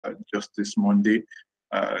just this Monday.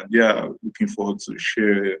 Yeah, looking forward to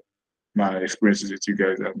share my experiences with you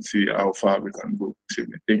guys and see how far we can go.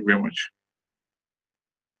 Thank you very much.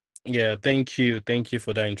 Yeah, thank you. Thank you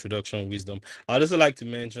for that introduction, Wisdom. I'd also like to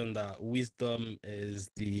mention that Wisdom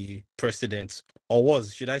is the president, or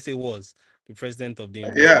was, should I say was, the president of the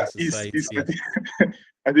Yeah, Investment I Society. think,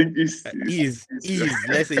 I think is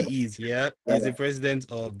Let's say yeah, is the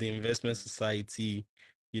president of the Investment Society,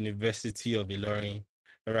 University of Ilorin.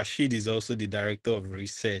 Rashid is also the director of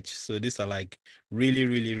research. So these are like really,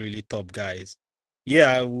 really, really top guys.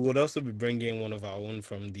 Yeah, we would also be bringing one of our own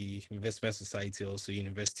from the Investment Society, also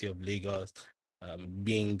University of Lagos,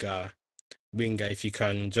 Benga. Benga, if you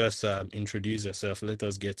can just introduce yourself, let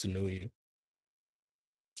us get to know you.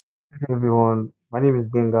 Hey everyone, my name is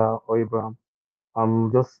Benga or Abraham.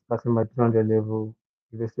 I'm just starting my 300 level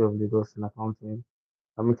University of Lagos in accounting.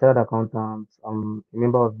 I'm a chartered accountant. I'm a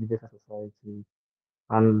member of the Investment Society.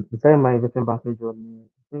 And inside my investment banking journey,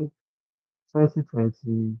 I think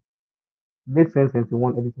 2020, late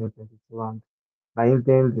 2021, early 2022, and I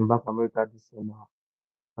interned in Bank of America this summer.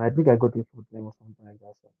 And I think I got a full time or something like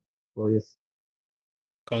that. So yes,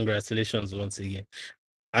 Congratulations once again.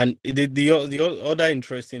 And the other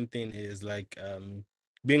interesting thing is like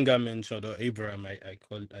Binga mentioned, or Abraham,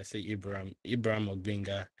 I say Abraham or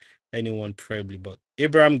Binga, anyone probably, but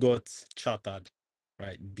Abraham got chartered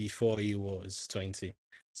right before he was 20.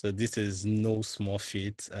 So this is no small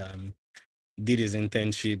feat. Did his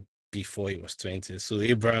internship before he was 20. So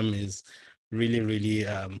Abraham is really, really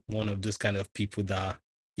one of those kind of people that,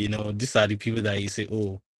 these are the people that you say,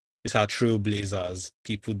 oh, these are trailblazers,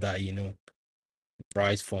 people that,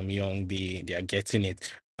 right from young, they are getting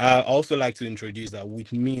it. I also like to introduce that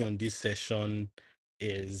with me on this session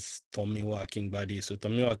is Tomiwa Akingbade. So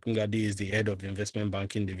Tomiwa Akingbade is the head of the investment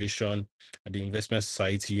banking division at the Investment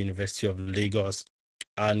Society, University of Lagos,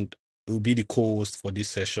 and will be the co-host for this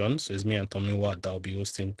session. So it's me and Tomiwa that will be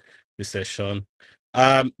hosting the session.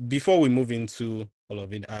 Before we move into all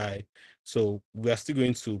of it, so we are still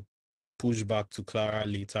going to push back to Clara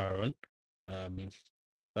later on. Um,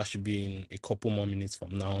 that should be in a couple more minutes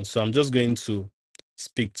from now. So I'm just going to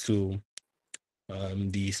speak to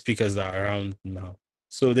the speakers that are around now.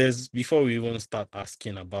 So there's before we even start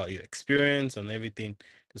asking about your experience and everything,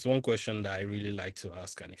 there's one question that I really like to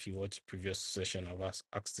ask. And if you watch the previous session, I've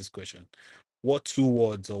asked this question. What two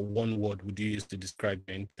words or one word would you use to describe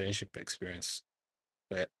your internship experience?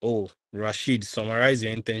 Oh, Rashid, summarize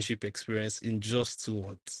your internship experience in just two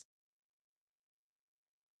words.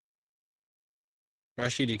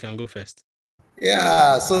 Rashid, you can go first.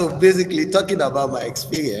 Yeah, so basically, talking about my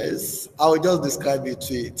experience, I will just describe it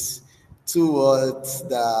with two words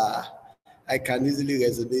that I can easily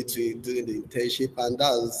resonate with during the internship, and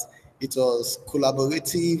that's it was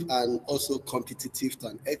collaborative and also competitive to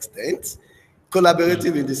an extent. Mm,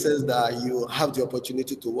 Collaborative in the sense that you have the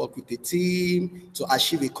opportunity to work with a team to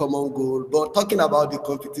achieve a common goal. But talking about the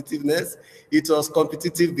competitiveness, it was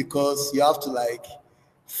competitive because you have to like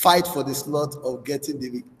fight for the slot of getting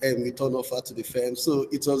the return offer to the firm. So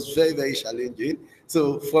it was very, very challenging.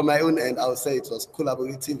 So from my own end, I would say it was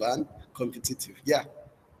collaborative and competitive. Yeah.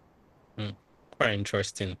 mm. Quite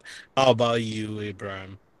interesting. How about you,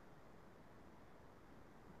 Abraham?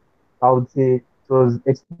 I would say it was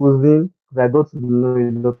exposing because I got to know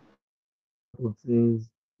a lot of things,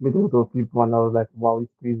 meet a lot of people, and I was like, wow,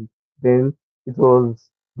 it's crazy. Then it was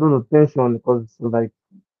no tension because it was like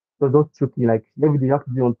it was just tricky. Like every day you have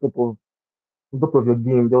to be on top of your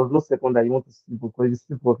game. There was no second that you want to sleep because if you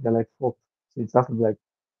sleep off, you're like fucked. So it has to be like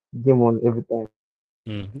game on every time.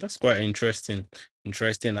 That's quite interesting.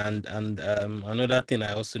 Interesting. And another thing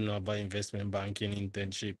I also know about investment banking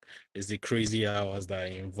internship is the crazy hours that are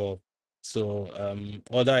involved. So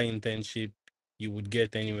other internship you would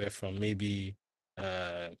get anywhere from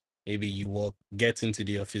uh maybe you work get into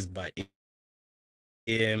the office by 8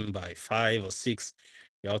 a.m., by 5 or 6,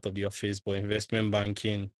 you're out of the office. But investment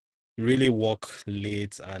banking, you really work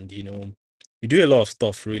late and you do a lot of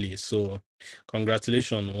stuff really. So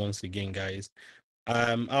congratulations once again, guys.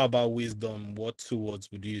 How about wisdom? What two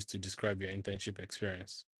words would you use to describe your internship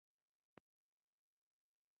experience?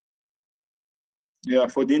 Yeah,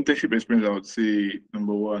 for the internship experience, I would say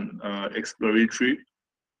number one, exploratory,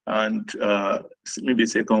 and maybe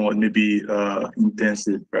second one, maybe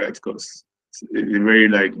intensive, right? Because it's a very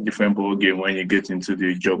like different ball game when you get into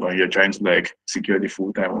the job and you're trying to like secure the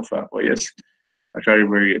full time offer. But yes, actually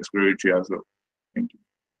very exploratory as well. Thank you.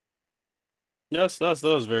 Yes, that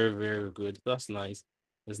was very, very good. That's nice.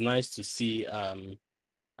 It's nice to see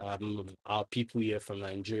our people here from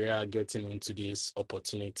Nigeria getting into these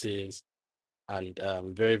opportunities and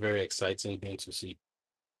very, very exciting thing to see.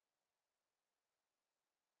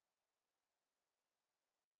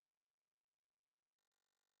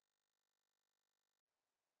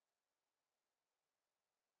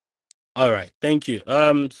 All right, thank you.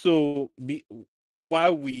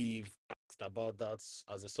 While we've asked about that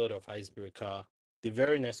as a sort of icebreaker, the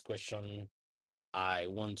very next question I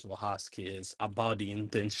want to ask is about the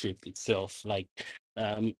internship itself. Like,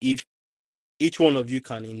 if each one of you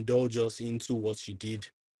can indulge us into what you did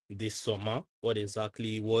this summer, what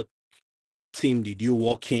team did you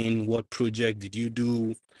work in? What project did you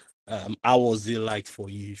do? How was it like for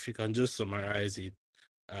you? If you can just summarize it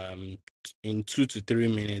um, in 2 to 3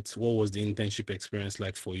 minutes, what was the internship experience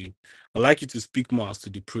like for you? I'd like you to speak more as to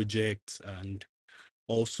the project and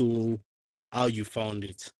also how you found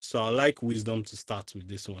it. So I like Wisdom to start with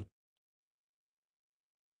this one.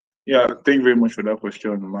 Yeah, thank you very much for that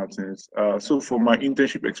question, Martins. So for my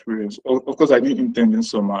internship experience, of course, I didn't intern in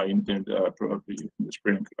summer. I interned probably in the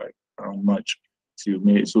spring, like around March till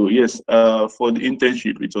May. So yes, for the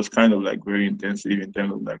internship, it was kind of like very intensive in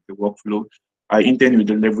terms of like the workflow. I interned with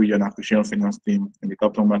the leverage and acquisition finance team in the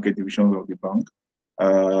capital market division of the bank.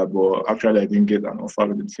 But actually, I didn't get an offer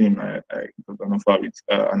with the team. I got an offer with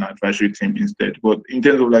an advisory team instead. But in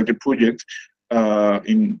terms of like the project, I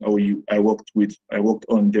worked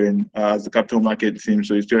on then as the capital market team.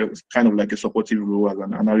 So it's just kind of like a supportive role as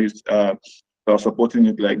an analyst. So I was supporting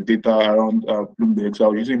it like data around Bloomberg. So I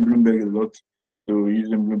was using Bloomberg a lot. So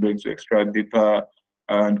using Bloomberg to extract data,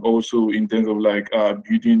 and also in terms of like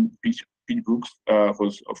building pitch books.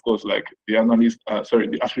 Because of course like the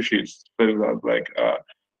associates felt that like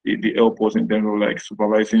they help us in terms of like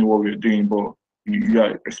supervising what we're doing, but you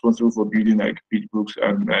are responsible for building like pitch books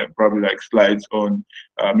and probably like slides on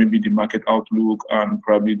maybe the market outlook and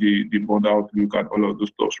probably the bond outlook and all of those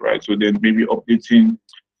stuff, right? So then maybe updating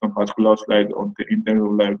some particular slide on the in terms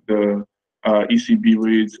of like the ECB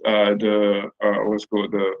rates, the what's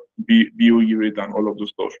called the BOE rate and all of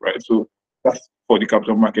those stuff, right? So that's for the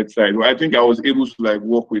capital market side. But I think I was able to like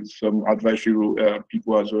work with some advisory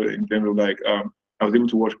people as well in terms of like I was able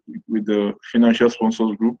to work with the financial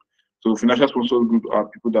sponsors group. So financial sponsors group are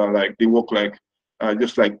people that are like they work like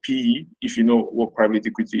just like PE, if you know what private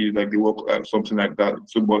equity is, like they work something like that.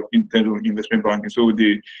 So, but in terms of investment banking, so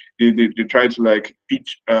they try to like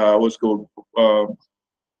pitch what's called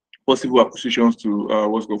possible acquisitions to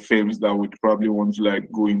what's called firms that would probably want to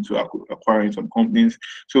like go into acquiring some companies.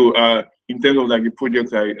 So in terms of like the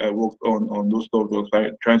projects I worked on those stuff was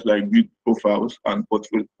like trying to like build profiles and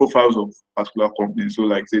profiles of particular companies. So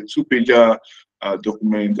like the two-pager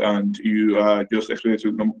document, and you just explain it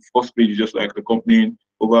to the first page is just like the company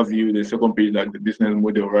overview, the second page like the business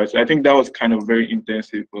model, right? So I think that was kind of very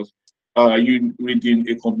intensive because you reading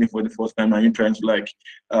a company for the first time and you trying to like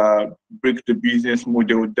uh, break the business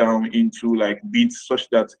model down into like bits such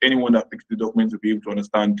that anyone that picks the document will be able to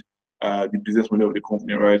understand the business model of the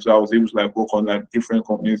company, right? So I was able to like work on like different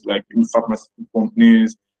companies, like in pharmaceutical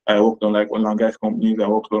companies. I worked on like oil and gas companies. I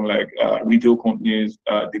worked on like retail companies,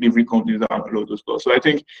 delivery companies, and a lot of stuff. So I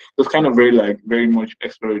think it was kind of very much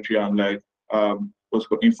exploratory and like was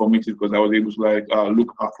informative because I was able to like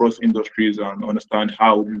look across industries and understand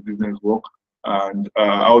how this business work and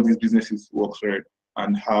how these businesses work, sorry,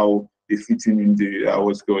 and how they fit in the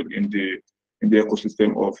what's called in the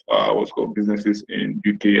ecosystem of what's called businesses in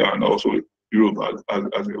UK and also Europe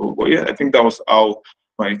as a whole. But yeah, I think that was how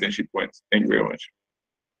my internship went. Thank you very much.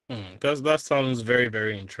 Because that sounds very,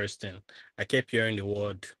 very interesting. I kept hearing the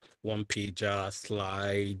word one pager,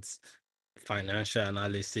 slides, financial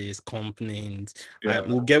analysis, companies. Yeah.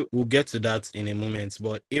 We'll get to that in a moment.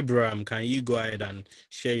 But Abraham, can you go ahead and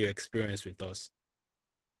share your experience with us?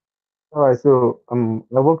 All right, so I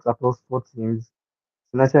worked across four teams: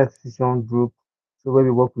 financial institution group, so where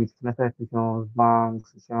we work with financial institutions,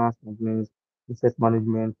 banks, insurance companies, asset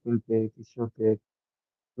management, fintech, insurtech,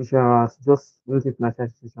 insurance, just limited financial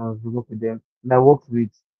institutions. We work with them. And I worked with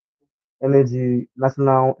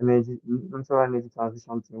national energy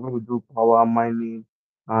transition team where we do power mining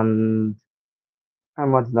and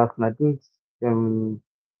I'm at that one. I think um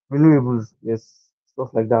renewables, yes,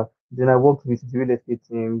 stuff like that. Then I worked with the real estate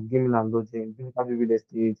team, gaming and lodging, digital real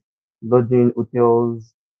estate, lodging,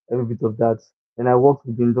 hotels, every bit of that. Then I worked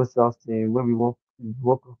with the industrial team where we work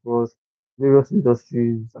across various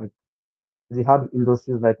industries like the hard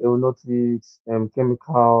industries like aeronautics,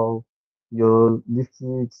 chemical, your lifts,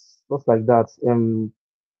 stuff like that.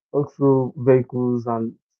 Also vehicles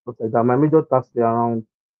and stuff like that. My major tasks were around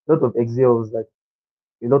a lot of Excels, like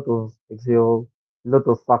a lot of Excel, a lot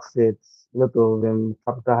of fact sets, a lot of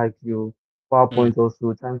capital IQ, Mm, PowerPoint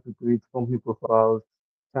also, trying to create company profiles,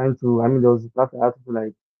 there was a class I had to do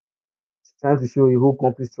like trying to show a whole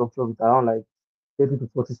company structure with around like 30 to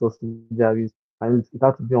 40 subsidiaries, and it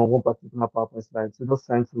had to be on one particular PowerPoint slide. So just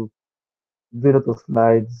trying to do a lot of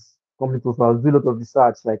slides, company profiles, do a lot of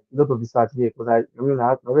research, like a lot of research here, because I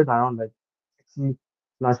read around like 60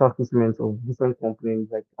 financial statements of different companies,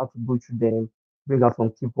 like how to go through them, bring out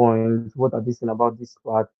some key points, what are they saying about this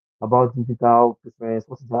part, about digital preference,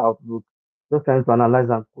 what is their outlook, just trying to analyze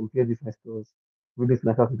and compare different stores with this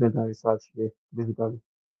financial statement and research here, basically.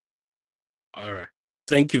 All right.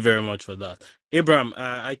 Thank you very much for that. Abraham,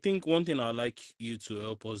 I think one thing I'd like you to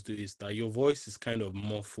help us do is that your voice is kind of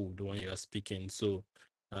muffled when you're speaking. So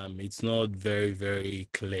it's not very, very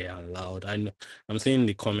clear and loud. I'm seeing in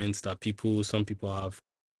the comments that some people have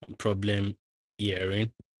problem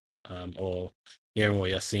hearing or hearing what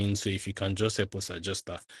you're saying. So if you can just help us adjust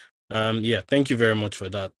that. Yeah, thank you very much for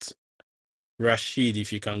that. Rashid,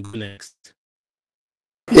 if you can go next.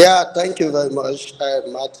 Yeah, thank you very much,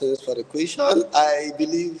 Martins, for the question. I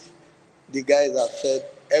believe the guys have said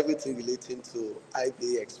everything relating to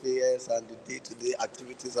IB experience and the day-to-day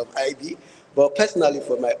activities of IB. But personally,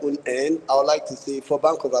 for my own end, I would like to say for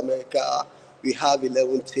Bank of America, we have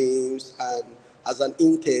 11 teams, and as an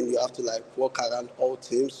intern, you have to like work around all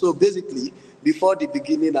teams. So basically, before the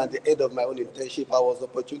beginning and the end of my own internship, I was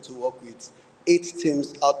opportunity to work with 8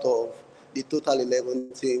 teams out of the total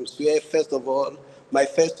 11 teams. Where first of all, my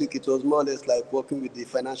first week it was more or less like working with the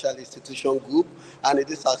financial institution group, and in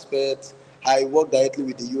this aspect, I worked directly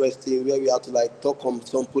with the US team where we had to like talk on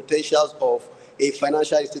some potentials of a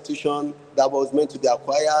financial institution that was meant to be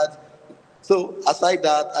acquired. So aside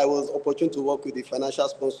that, I was opportune to work with the financial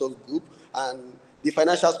sponsors group, and the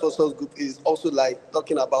financial sponsors group is also like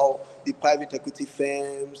talking about the private equity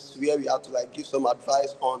firms where we have to like give some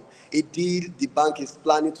advice on a deal the bank is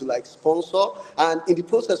planning to like sponsor. And in the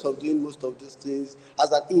process of doing most of these things,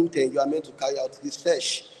 as an intern, you are meant to carry out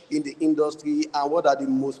research in the industry and what are the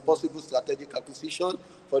most possible strategic acquisition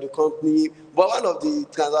for the company. But one of the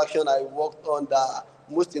transactions I worked on that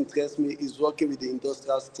most interests me is working with the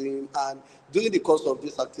industrial stream. And during the course of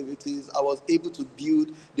these activities, I was able to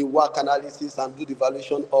build the work analysis and do the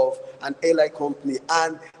valuation of an airline company.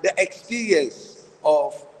 And the experience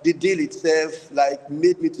of the deal itself like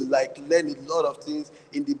made me to like learn a lot of things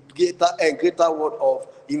in the greater world of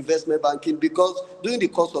investment banking, because during the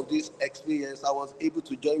course of this experience I was able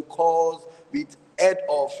to join calls with head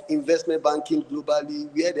of investment banking globally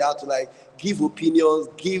where they had to like give opinions,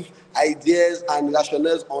 give ideas and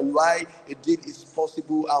rationales on why a deal is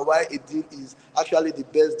possible and why a deal is actually the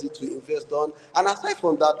best deal to invest on. And aside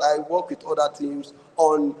from that, I work with other teams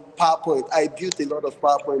on PowerPoint. I built a lot of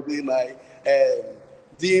PowerPoint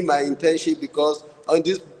during my internship, because on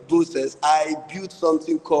this process I built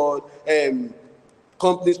something called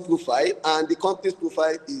company's profile, and the company's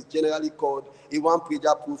profile is generally called a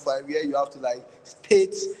one-pager profile where you have to like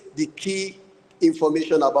state the key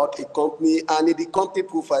information about a company. And in the company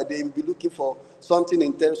profile they will be looking for something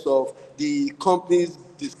in terms of the company's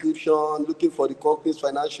description, looking for the company's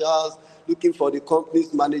financials, looking for the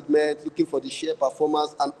company's management, looking for the share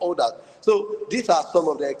performance and all that. So these are some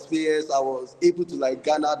of the experience I was able to like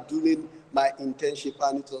garner during my internship,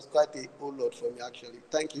 and it was quite a whole lot for me actually.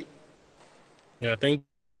 Thank you. Yeah, thank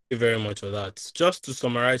you very much for that. Just to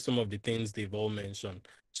summarize some of the things they've all mentioned.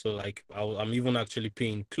 So, like, I'm even actually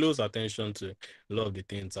paying close attention to a lot of the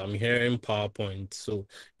things. I'm hearing PowerPoint. So,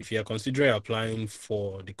 if you're considering applying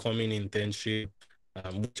for the coming internship,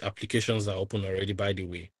 which applications are open already, by the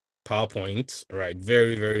way, PowerPoint, right?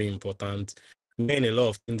 Very, very important. Knowing a lot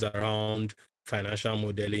of things around financial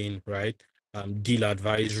modeling, right? Deal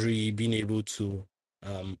advisory, being able to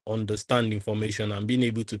understand information and being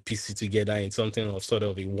able to piece it together in something of sort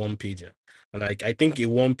of a one pager. And like I think a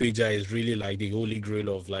one pager is really like the holy grail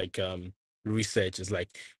of like research. It's like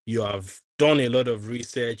you have done a lot of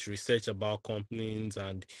research about companies,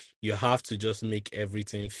 and you have to just make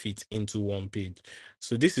everything fit into one page.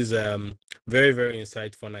 So this is very, very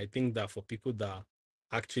insightful. And I think that for people that are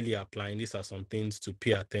actually applying, these are some things to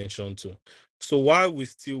pay attention to. So while we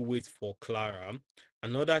still wait for Clara,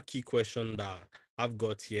 another key question that I've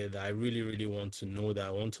got here that I really, really want to know, that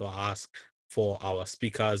I want to ask for our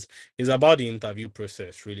speakers, is about the interview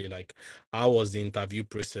process. Really, like, how was the interview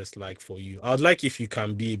process like for you? I would like if you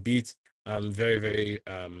can be a bit very, very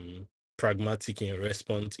pragmatic in your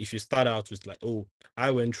response. If you start out with like, oh,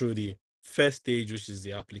 I went through the first stage, which is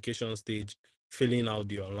the application stage, filling out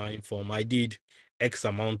the online form. I did X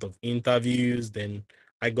amount of interviews, then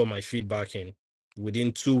I got my feedback in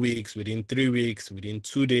within 2 weeks, within 3 weeks, within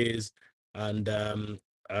 2 days, and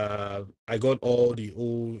I got all the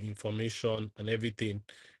whole information and everything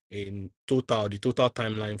in total. The total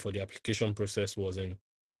timeline for the application process was in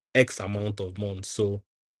X amount of months. So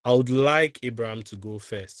I would like Abraham to go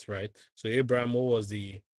first, right? So Abraham, what was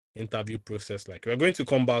the interview process like? We're going to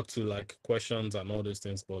come back to like questions and all those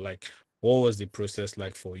things, but like, what was the process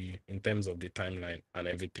like for you in terms of the timeline and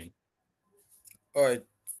everything? All right.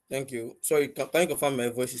 Thank you. Sorry, can you confirm my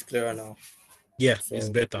voice is clearer now? Yeah, it's So,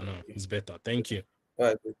 better now. It's better. Thank you. all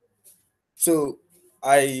right. So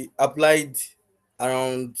I applied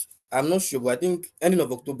around, I'm not sure, but I think ending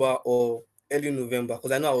of October or early November,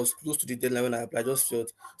 because I know I was close to the deadline when I applied. Just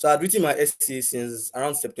felt so I'd written my essay since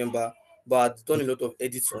around September, but I'd done a lot of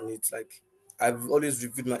edits on it. Like I've always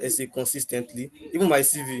reviewed my essay consistently. Even my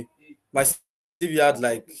CV had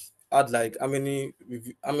like how many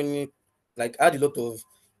like I had a lot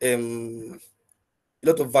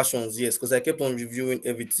of versions, yes, because I kept on reviewing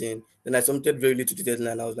everything. Then I submitted very late to the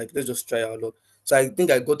deadline. I was like, let's just try our luck. So I think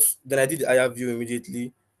then I did the IR view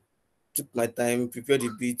immediately, took my time, prepared a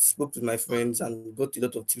bit, spoke to my friends, and got a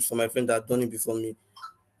lot of tips from my friend that had done it before me.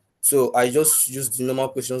 So I just used the normal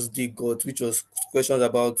questions they got, which was questions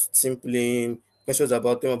about simpling, questions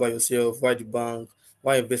about tell me about yourself, why the bank,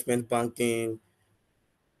 why investment banking,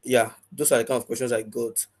 yeah, those are the kind of questions I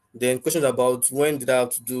got. Then questions about when did I have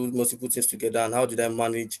to do multiple things together and how did I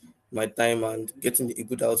manage my time and getting a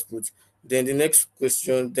good output. Then the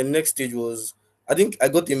next stage was I think I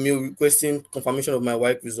got a mail requesting confirmation of my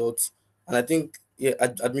WIC results, and I think yeah,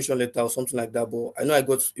 admission letter or something like that. But I know I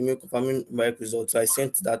got email confirming my WIC results, so I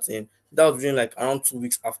sent that in. That was during like around 2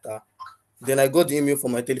 weeks after. Then I got the email for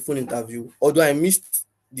my telephone interview, although I missed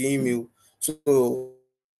the email. So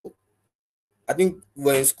I think we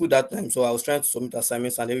were in school that time, so I was trying to submit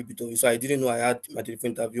assignments and every bit of it. So I didn't know I had my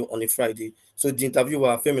telephone interview on a Friday. So the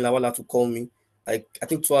interviewer Femi Lawala to call me. Like I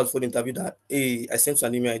think 2 hours before the interview that hey, I sent you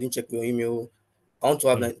an email, I didn't check your email. I want to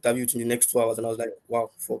have an Mm, interview within the next 2 hours. And I was like, wow,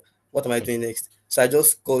 fuck, what am I doing next? So I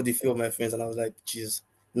just called a few of my friends and I was like, jeez.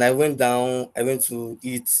 And I went down, I went to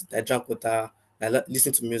eat, I drank water,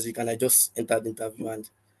 listened to music, and I just entered the interview. And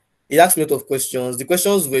he asked me a lot of questions. The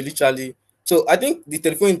questions were literally so I think the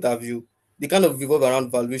telephone interview they kind of revolve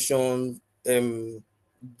around valuation,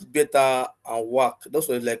 beta and work. Those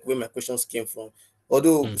were like where my questions came from.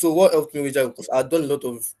 Although, mm, so what helped me with that because I'd done a lot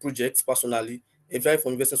of projects personally, a drive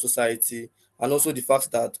from investment society, and also the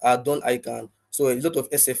fact that I'd done ICANN. So a lot of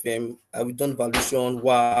SFM, I've done valuation,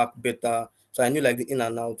 work, beta. So I knew like the in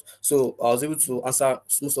and out. So I was able to answer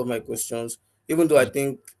most of my questions, even though I mm,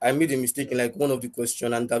 think I made a mistake in like one of the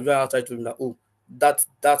question and the interviewer tried to me that oh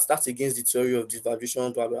that's against the theory of this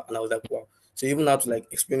valuation, blah, blah. And I was like wow. So even had to like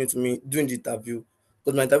explain it to me during the interview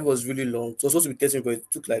because my interview was really long. So it was supposed to be 30 minutes, but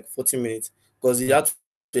it took like 40 minutes because he mm, had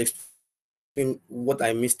to explain what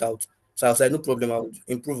I missed out. So I was like, no problem, I would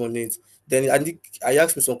improve on it. Then I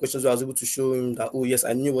asked me some questions where I was able to show him that, oh, yes,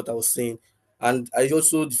 I knew what I was saying. And I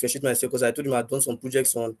also differentiate myself because I told him I'd done some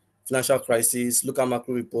projects on financial crisis, local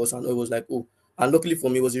macro reports, and it was like, oh, and luckily for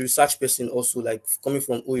me, he was a research person also, like coming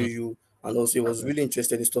from mm, OAU, and also he was really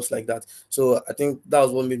interested in stuff like that. So I think that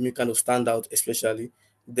was what made me kind of stand out, especially.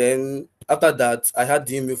 Then after that, I had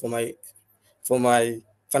the email for my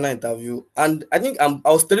final interview, and I think I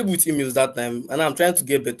was terrible with emails that time, and I'm trying to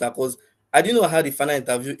get better because I didn't know I had the final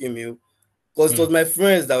interview email because it was mm, my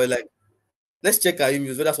friends that were like, "Let's check our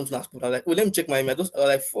emails whether something has put." I was like, "Oh, let me check my email." I was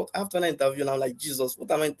like, "Fuck!" After an interview, and I'm like, "Jesus,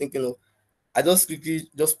 what am I thinking of?" I just quickly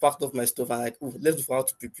just packed up my stuff and like, oh, let's do for how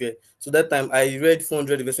to prepare. So that time I read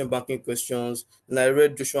 400 investment banking questions, and I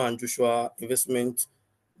read Joshua and Joshua investment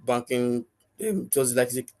banking. It was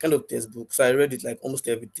like a kind of textbook, so I read it like almost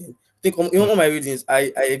everything. I think in mm, all my readings,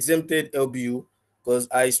 I exempted LBU because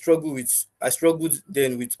I struggled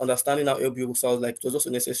then with understanding how LBU works. So I was like, it was just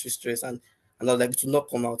unnecessary stress, and I was like, it would not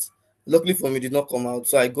come out. Luckily for me, it did not come out.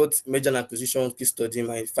 So I got merger and acquisition case study in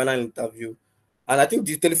my final interview, and I think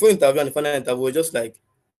the telephone interview and the final interview were just like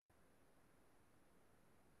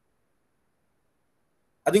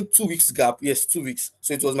I think 2 weeks gap. Yes, 2 weeks.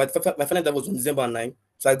 So it was my final interview was on December 9.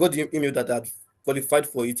 So I got the email that I had qualified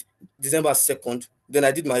for it December 2nd. Then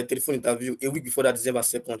I did my telephone interview a week before that December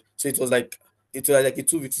 2nd. So it was like a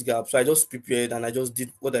 2 weeks gap. So I just prepared and I just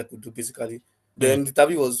did what I could do basically. mm, Then the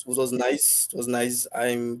interview was nice. It was nice.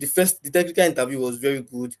 The technical interview was very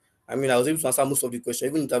good. I mean, I was able to answer most of the questions.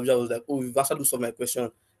 Even the interviewer was like, "Oh, we've answered most of my question."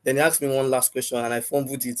 Then he asked me one last question, and I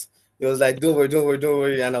fumbled it. He was like, "Don't worry, don't worry, don't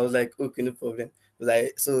worry," and I was like, "Okay, no problem."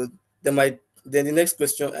 Like so, then the next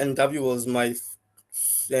question interview was my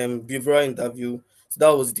behavioral interview. So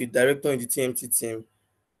that was the director in the TMT team,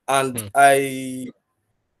 and mm,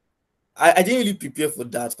 I didn't really prepare for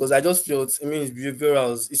that because I just felt I mean it's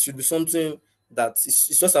behaviorals. It should be something that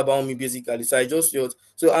it's just about me basically. So I just felt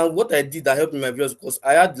so and what I did that helped me in my videos because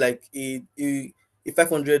I had like a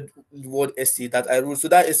 500 word essay that I wrote. So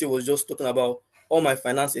that essay was just talking about all my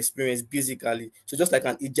finance experience basically. So just like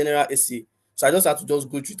a general essay. So I just had to just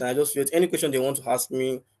go through it, and I just felt any question they want to ask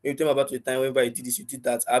me, maybe tell me about the time whereby you did this, you did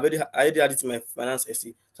that. I already had it in my finance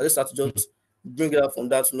essay. So I just had to just bring it up from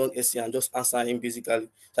that long essay and just answer him basically.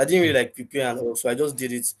 So I didn't really like prepare and all, so I just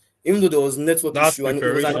did it. Even though there was network That's issue and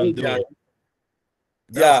it was an preparation, Indian. though.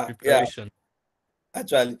 That's Yeah, yeah, preparation.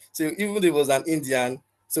 actually. So even though it was an Indian,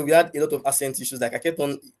 so we had a lot of accent issues. Like I kept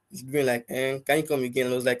on being like, can you come again?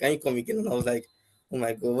 And I was like, can you come again? And I was like, oh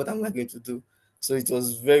my god, what am I going to do? So it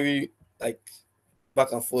was very like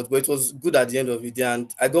back and forth, but it was good at the end of the day.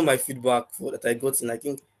 And I got my feedback for that I got in, I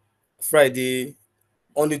think, Friday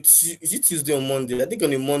on the is it Tuesday or Monday? I think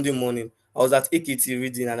on a Monday morning, I was at AKT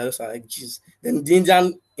reading, and I was like, "Jeez." Then the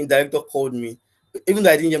Indian director called me, even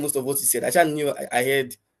though I didn't hear most of what he said. I just knew I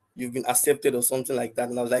heard you've been accepted or something like that,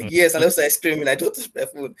 and I was like, Mm, "Yes." And I was like screaming, I don't touch my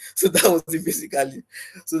phone. So that was it basically.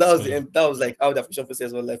 So that was the mm, end. That was like how the application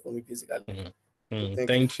process was like for me basically. mm, So mm. thank you.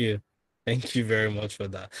 Thank you. Thank you very much for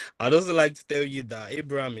that. I'd also like to tell you that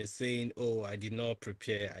Abraham is saying, "Oh, I did not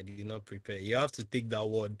prepare. I did not prepare." You have to take that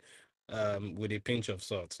word with a pinch of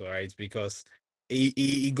salt, all right? Because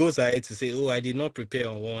he goes ahead to say, "Oh, I did not prepare,"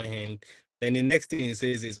 on one hand. Then the next thing he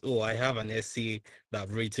says is, "Oh, I have an essay that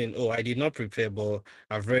I've written. Oh, I did not prepare, but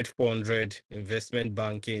I've read 400 investment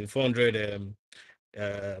banking, 400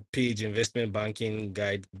 page investment banking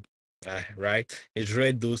guide." Right? He's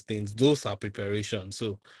read those things. Those are preparation.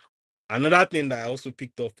 So another thing that I also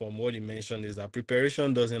picked up from what you mentioned is that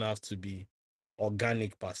preparation doesn't have to be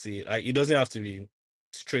organic per se. Like it doesn't have to be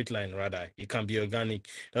straight line, rather. It can be organic.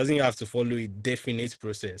 It doesn't have to follow a definite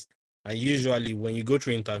process. And usually when you go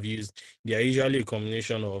through interviews, they are usually a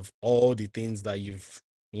combination of all the things that you've,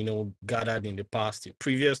 gathered in the past, your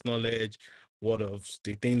previous knowledge, what of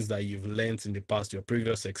the things that you've learned in the past, your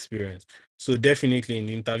previous experience. So definitely in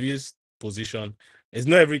the interviews position, it's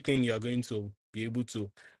not everything you're going to be able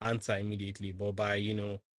to answer immediately, but by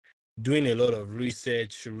doing a lot of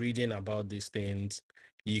research, reading about these things,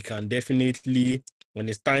 you can definitely, when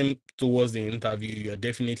it's time towards the interview, you're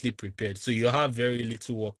definitely prepared. So you have very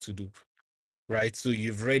little work to do, right? So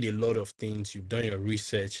you've read a lot of things, you've done your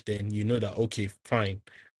research, then you know that, okay, fine.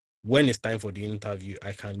 When it's time for the interview,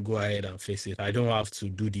 I can go ahead and face it. I don't have to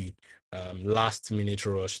do the last minute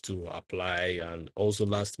rush to apply and also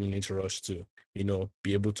last minute rush to,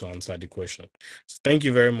 be able to answer the question. So thank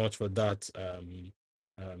you very much for that,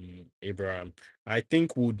 Abraham. I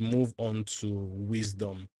think we'd move on to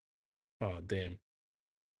wisdom. Oh, damn.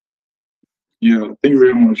 Yeah, thank you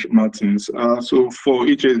very much, Martins. So for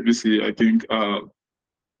HSBC, I think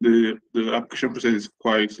the application process is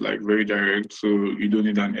quite like very direct. So you don't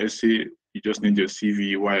need an essay. You just need your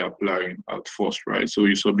CV while applying at first, right? So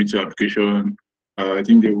you submit your application. I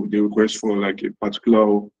think they request for like a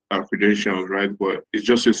particular credentials, right? But it's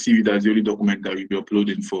just your CV that's the only document that you'll be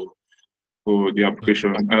uploading for the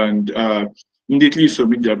application. And immediately you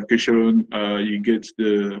submit the application, you get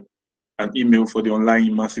an email for the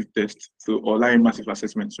online massive test. So online massive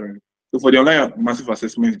assessment, sorry. So for the online massive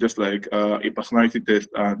assessment, just like a personality test,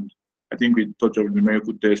 and I think we touch on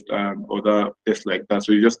numerical test and other tests like that.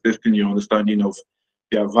 So you're just testing your understanding of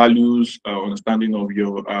their values, understanding of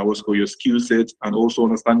your what's called your skill set, and also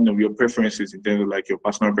understanding of your preferences in terms of like your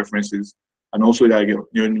personal preferences, and also like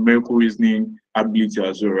your numerical reasoning ability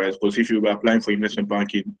as well, right? Because if you're applying for investment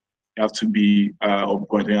banking, you have to be on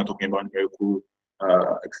point when you're talking about numerical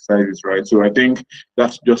exercises, right? So I think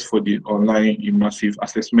that's just for the online immersive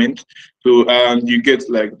assessment. So you get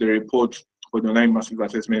like the report for the online immersive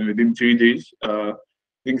assessment within 3 days.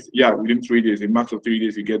 Things yeah, within 3 days, a max of 3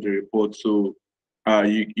 days, you get the report. So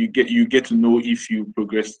you get to know if you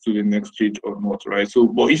progress to the next stage or not, right? So,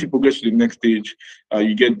 but if you progress to the next stage,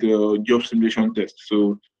 you get the job simulation test.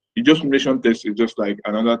 So the job simulation test is just like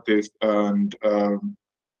another test, and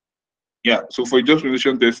yeah. So for job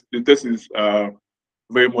simulation test, the test is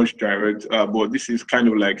very much direct, but this is kind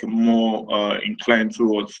of like more inclined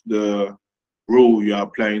towards the role you are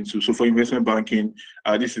applying to. So for investment banking,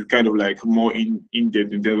 this is kind of like more in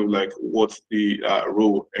depth in terms of like what the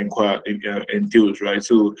role entails, right?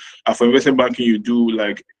 So for investment banking, you do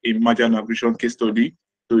like a merger and acquisition case study.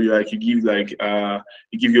 So you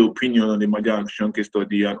give your opinion on the merger and acquisition case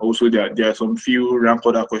study, and also there are some few rank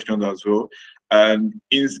order questions as well. And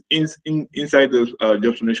inside the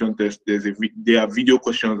job simulation test, there are video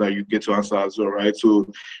questions that you get to answer as well, right? So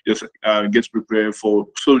just get prepared for.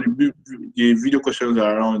 So the video questions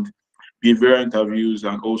are around behavioral interviews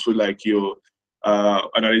and also like your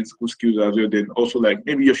analytical skills as well. Then also like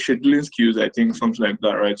maybe your scheduling skills, I think something like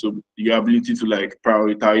that, right? So your ability to like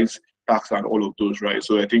prioritize tasks and all of those, right?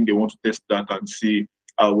 So I think they want to test that and see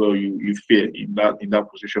how well you fare in that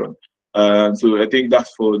position. So I think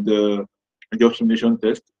that's for the job simulation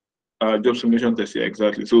test. job simulation test. Yeah,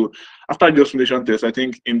 exactly. So after job simulation test, I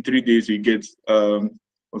think in 3 days you get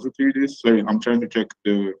was it 3 days? Sorry, I'm trying to check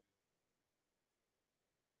the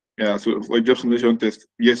yeah. So for job simulation test,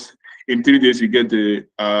 yes, in 3 days you get the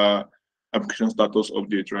application status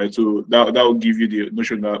update, right? So that will give you the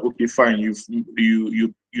notion that okay, fine, you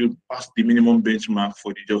passed the minimum benchmark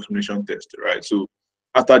for the job simulation test, right? So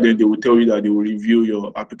after then they will tell you that they will review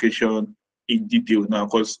your application in detail now,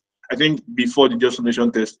 because I think before the job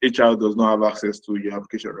simulation test, HR does not have access to your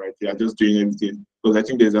application, right? They are just doing everything because I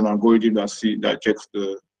think there's an algorithm that checks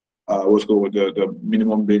the what's called the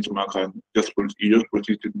minimum benchmark and you just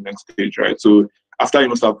proceed to the next stage, right? So after you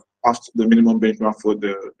must have passed the minimum benchmark for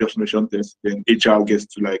the destination test, then HR gets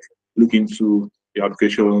to like look into your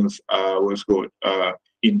applications, what's called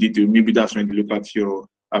in detail. Maybe that's when they look at your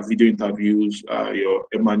video interviews, your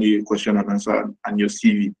M&A question and answer, and your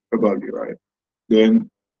CV, probably, right? Then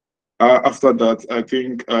after that, I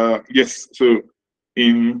think yes. So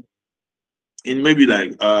in maybe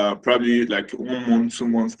like probably like 1 month, 2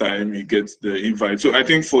 months time, you get the invite. So I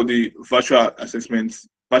think for the virtual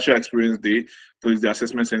experience day, so it's the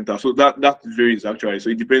assessment center. So that varies actually. So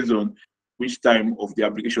it depends on which time of the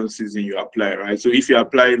application season you apply, right? So if you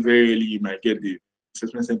apply very early, you might get the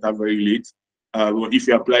assessment center very late. But if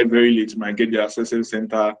you apply very late, you might get the assessment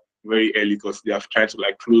center very early because they have tried to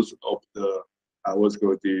like close up the what's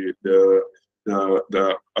called the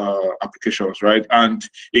applications, right? And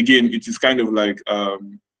again, it is kind of like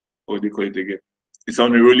what do you call it again? It's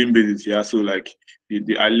on a rolling basis, yeah. So like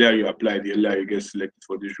the earlier you apply, the earlier you get selected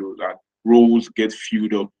for these roles, and roles get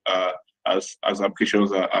filled up as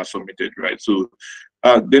applications are submitted, right? So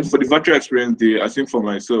then for the virtual experience day, I think for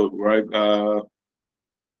myself, right,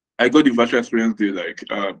 I got the virtual experience day like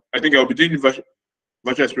I think I'll be doing the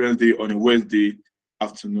virtual experience day on a Wednesday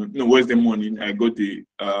afternoon, no, Wednesday morning. I got the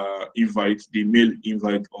the mail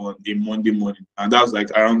invite on a Monday morning, and that was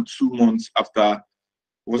like around 2 months after.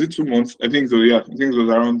 Was it 2 months? I think so. Yeah, I think it was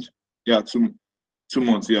around yeah 2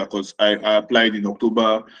 months. Yeah, because I applied in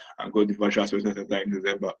October and got the virtual assessment center in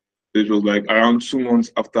December. So it was like around 2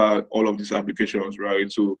 months after all of these applications,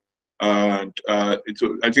 right? So and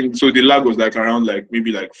I think so the lag was like around like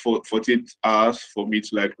maybe like 48 hours for me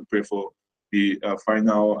to like prepare for the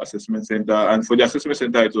final assessment center. And for the assessment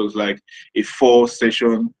center, it was like a 4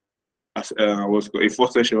 session as was a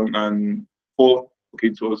 4 session and four okay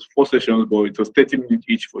it was 4 sessions, but it was 30 minutes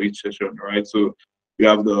each for each session, right? So we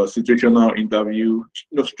have the situational interview,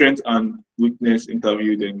 strength and weakness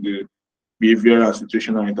interview, then the behavioral and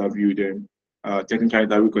situational interview, then technical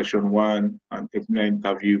interview question one and technical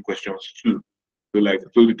interview questions two. So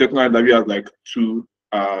the technical interview has like two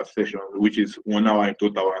sessions, which is 1 hour in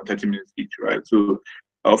total and 30 minutes each, right? So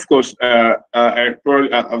of course, I've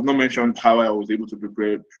not mentioned how I was able to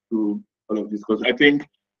prepare through all of this because I think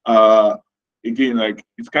uh again like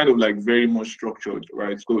it's kind of like very much structured,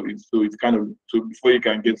 right? So it's kind of so before you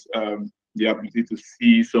can get the ability to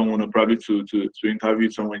see someone or probably to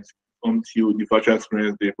interview someone until the virtual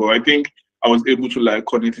experience day. But I think I was able to like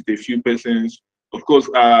connect with a few persons. Of course,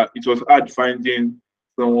 it was hard finding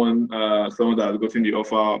someone that has gotten the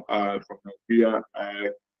offer from Nigeria.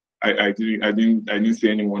 I didn't see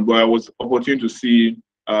anyone, but I was opportune to see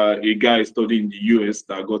a guy studying in the US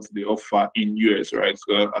that got the offer in US, right?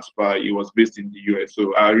 So as far he was based in the US,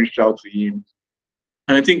 so I reached out to him,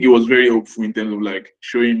 and I think it was very helpful in terms of like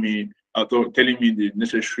showing me, telling me the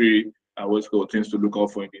necessary what's called things to look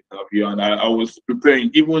out for in the interview, and I was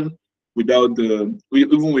preparing even without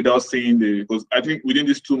seeing because I think within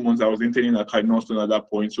these 2 months I was interning at Kainoston at that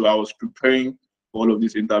point, so I was preparing for all of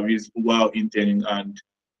these interviews while interning, and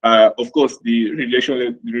of course the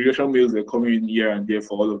relation mails were coming in here and there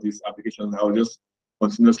for all of these applications. I was just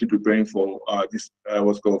continuously preparing for this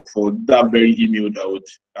what's called for that very email that would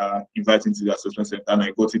invite into the assessment center, and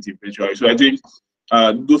I got it eventually. So I think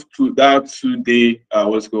that 2 day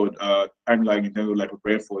what's called timeline in terms of like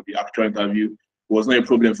preparing for the actual interview was not a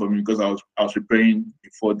problem for me because I was preparing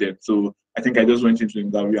before then. So I think I just went into the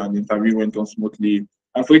interview and the interview went on smoothly.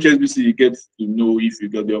 And for HSBC, you get to know if you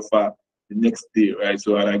got the offer the next day, right?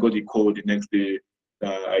 So and I got the call the next day.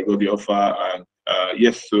 I got the offer, and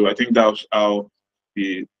yes, so I think that was how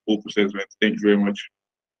the whole process went. Thank you very much.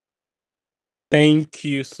 Thank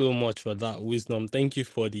you so much for that, Wisdom. Thank you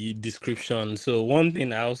for the description. So one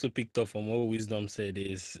thing I also picked up from what Wisdom said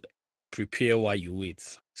is prepare while you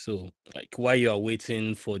wait. So like while you are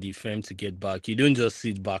waiting for the firm to get back, you don't just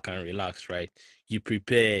sit back and relax, right? You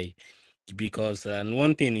prepare because and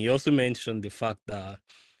one thing he also mentioned the fact that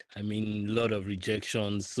a lot of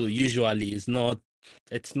rejections. So usually it's not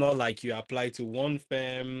It's not like you apply to one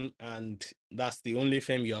firm and that's the only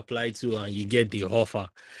firm you apply to and you get the offer.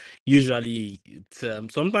 Usually,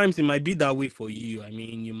 sometimes it might be that way for you. I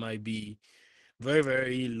mean, you might be very,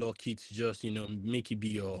 very lucky to just, make it be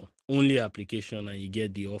your only application and you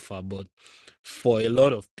get the offer. But for a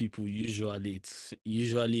lot of people, usually it's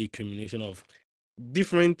usually a combination of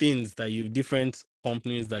different things that different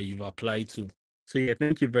companies that you've applied to. So yeah,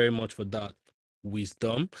 thank you very much for that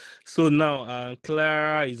wisdom. So now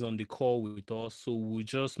Clara is on the call with us. So we'll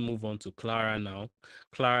just move on to Clara now.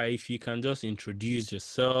 Clara, if you can just introduce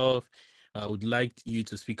yourself. I would like you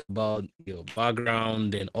to speak about your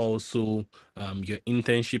background and also your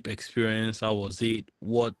internship experience. How was it?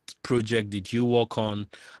 What project did you work on?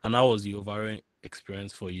 And how was the overall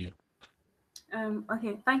experience for you?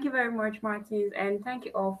 Okay, thank you very much, Martins, and thank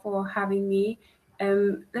you all for having me.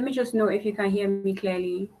 Let me just know if you can hear me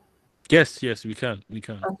clearly. Yes, we can. We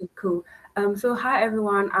can. Okay, cool. So hi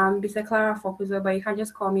everyone. I'm Bisa Clara Fokuzo, but you can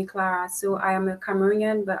just call me Clara. So I am a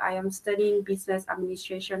Cameroonian, but I am studying business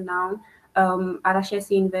administration now at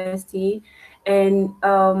Ashesi University. And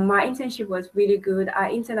my internship was really good.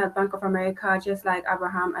 I interned at Bank of America, just like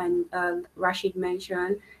Abraham and Rashid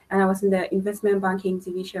mentioned, and I was in the investment banking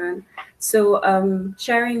division. So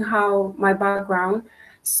sharing how my background.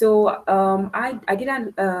 So I did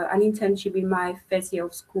an internship in my first year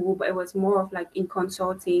of school, but it was more of like in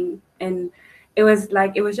consulting, and it was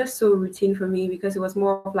just so routine for me because it was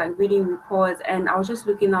more of like reading reports, and I was just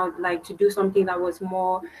looking out like to do something that was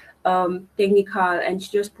more technical and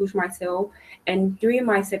to just push myself. And during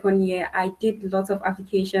my second year, I did lots of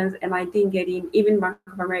applications and I didn't get in. Even Bank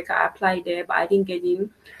of America, I applied there, but I didn't get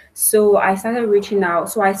in. So I started reaching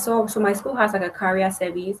out. So my school has like a career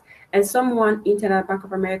service, and someone interned at Bank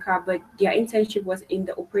of America, but their internship was in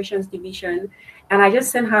the operations division. And I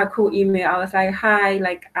just sent her a cool email. I was like, "Hi,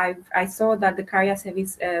 like I saw that the career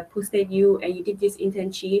service posted you, and you did this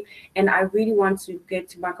internship, and I really want to get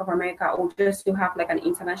to Bank of America or just to have like an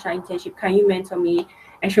international internship. Can you mentor me?"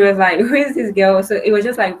 And she was like, "Who is this girl?" So it was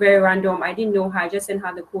just like very random. I didn't know her. I just sent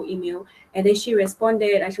her the cool email, and then she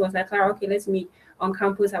responded, and she was like, "Clara, okay, let's meet on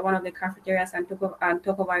campus at one of the cafeterias and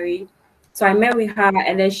talk about it." So I met with her,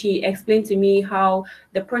 and then she explained to me how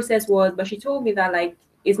the process was. But she told me that like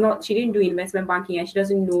it's not, she didn't do investment banking, and she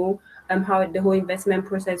doesn't know how the whole investment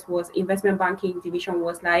process was, investment banking division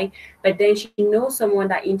was like. But then she knows someone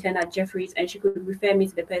that interned at Jeffries, and she could refer me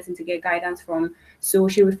to the person to get guidance from. So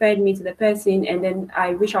she referred me to the person, and then I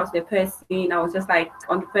reached out to the person. I was just like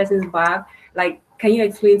on the person's back, like, can you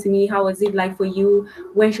explain to me how was it like for you?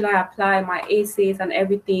 When should I apply my essays and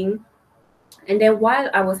everything? And then while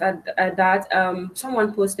I was at that,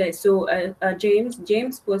 someone posted. So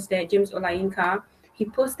James posted, James Olainka. He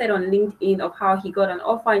posted on LinkedIn of how he got an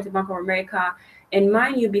offer into Bank of America. And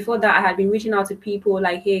mind you, before that, I had been reaching out to people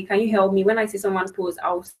like, "Hey, can you help me?" When I see someone post,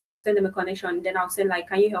 I'll send them a connection. Then I'll send like,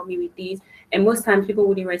 "Can you help me with this?" And most times people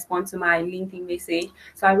wouldn't respond to my LinkedIn message.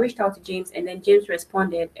 So I reached out to James, and then James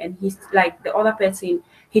responded, and he's like the other person.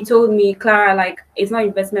 He told me, "Clara, like it's not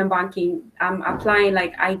investment banking. I'm applying,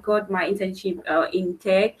 like I got my internship in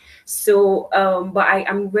tech. So but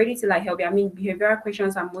I'm ready to like help you. I mean, behavioral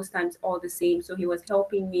questions are most times all the same." So he was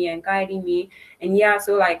helping me and guiding me. And yeah,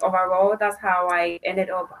 so like overall, that's how I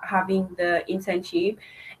ended up having the internship.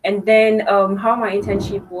 And then how my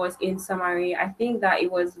internship was in summary, I think that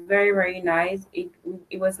it was very, very nice. It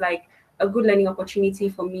was like a good learning opportunity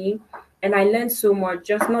for me, and I learned so much,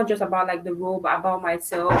 just not just about like the role, but about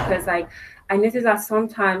myself. Because like I noticed that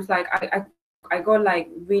sometimes like I got like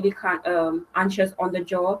really anxious on the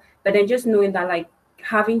job, but then just knowing that like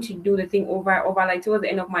having to do the thing over like towards the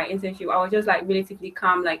end of my internship, I was just like relatively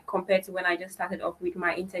calm, like compared to when I just started off with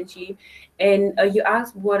my internship. And you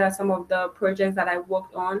asked what are some of the projects that I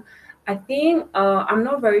worked on. I think I'm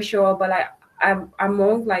not very sure, but like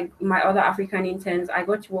among like my other African interns, I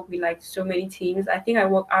got to work with like so many teams. I think I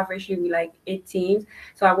work averagely with like 8 teams.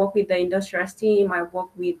 So I work with the industrials team. I work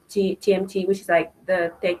with TMT, which is like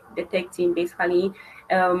the tech team basically.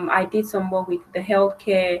 I did some work with the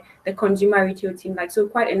healthcare, the consumer retail team, like so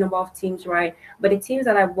quite a number of teams, right? But the teams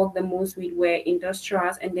that I worked the most with were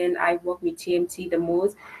industrials, and then I worked with TMT the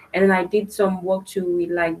most, and then I did some work too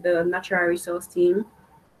with like the natural resource team.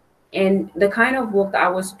 And the kind of work that I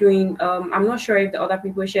was doing, I'm not sure if the other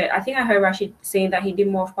people shared. I think I heard Rashid saying that he did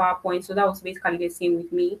more of PowerPoint, so that was basically the same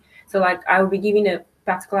with me. So like I will be given a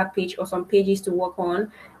particular page or some pages to work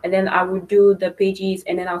on, and then I would do the pages,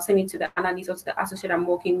 and then I'll send it to the analyst or to the associate I'm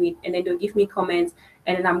working with, and then they'll give me comments,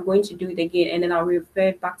 and then I'm going to do it again, and then I'll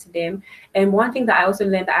revert back to them. And one thing that I also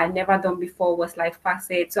learned that I never done before was like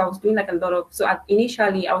facet. So I was doing like a lot of,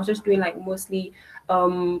 initially I was just doing like mostly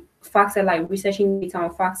facet, like researching data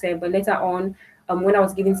on facet, but later on, when I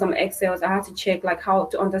was giving some Excels, I had to check like how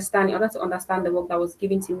to understand, in order to understand the work that was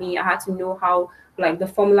given to me, I had to know how, like, the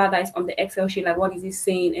formula that is on the Excel sheet, like what is it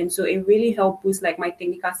saying. And so it really helped boost like my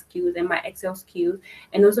technical skills and my Excel skills,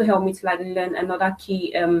 and also helped me to like learn another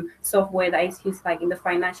key software that is used like in the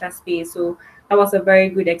financial space. So that was a very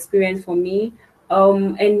good experience for me.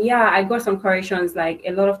 And yeah, I got some corrections, like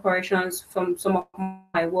a lot of corrections from some of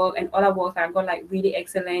my work, and other works I got like really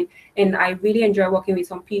excellent. And I really enjoy working with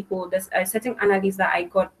some people. There's a certain analyst that I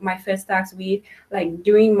got my first task with, like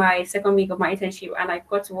during my second week of my internship, and I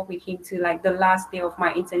got to work with him to like the last day of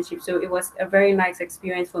my internship. So it was a very nice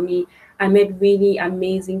experience for me. I met really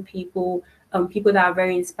amazing people, people that are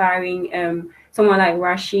very inspiring. Someone like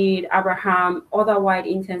Rashid, Abraham, other white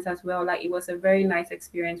interns as well. Like it was a very nice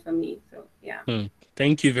experience for me. So yeah.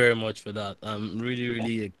 Thank you very much for that. I'm really,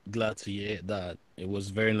 really glad to hear that. It was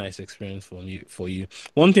very nice experience for you.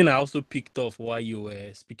 One thing I also picked off while you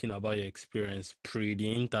were speaking about your experience pre the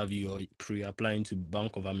interview or pre applying to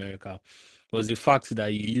Bank of America was the fact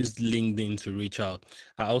that you used LinkedIn to reach out.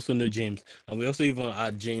 I also know James, and we also even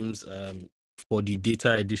had James for the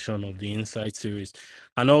data edition of the Insight series.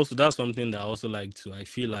 And also that's something that I also like to, I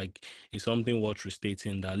feel like it's something worth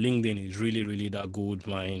restating, that LinkedIn is really, really that gold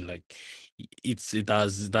mine. Like it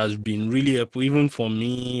has been really helpful even for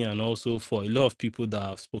me, and also for a lot of people that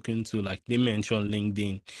I've spoken to. Like they mentioned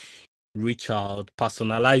LinkedIn, reach out,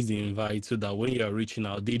 personalize the invite so that when you're reaching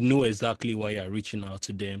out, they know exactly why you're reaching out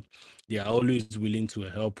to them. They are always willing to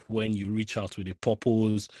help when you reach out with a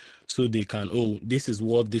purpose, so they can, oh, this is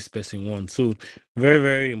what this person wants. So very,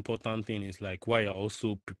 very important thing is like while you're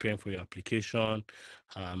also preparing for your application,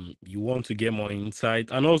 you want to get more insight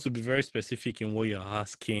and also be very specific in what you're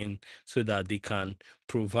asking so that they can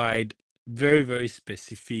provide very, very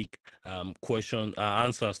specific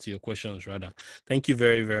answers to your questions rather. Thank you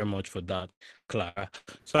very, very much for that, Clara.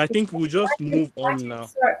 So I think we'll just move on now.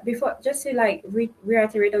 Sorry, before, just to like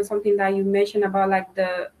reiterate on something that you mentioned about like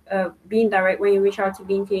the being direct when you reach out to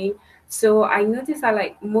LinkedIn. So I noticed that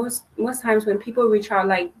like most times when people reach out,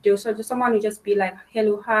 like there's just someone will just be like,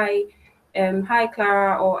 hello, hi, hi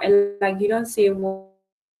Clara, or and like you don't say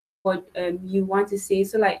what you want to say.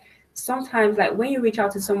 So like sometimes like when you reach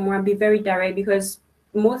out to someone, be very direct, because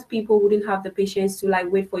most people wouldn't have the patience to like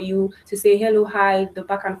wait for you to say hello, hi, the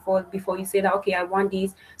back and forth before you say that, okay, I want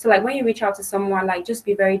this. So like when you reach out to someone, like just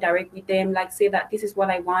be very direct with them, like say that this is what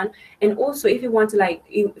I want. And also if you want to like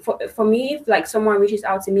for me, if like someone reaches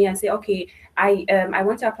out to me and say, okay, I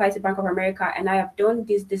want to apply to Bank of America and I have done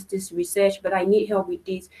this research, but I need help with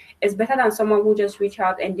this. It's better than someone who just reach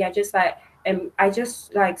out and they're just like, I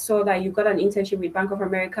just like saw that you got an internship with Bank of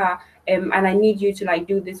America, and I need you to like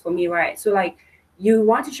do this for me, right? So like you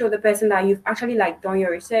want to show the person that you've actually like done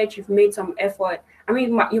your research, you've made some effort. I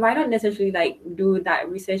mean, you might not necessarily like do that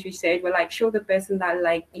research, but like show the person that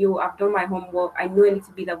like you have done my homework. I know a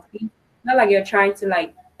little bit of things. Not like you're trying to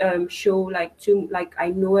like show like to like I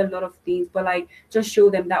know a lot of things, but like just show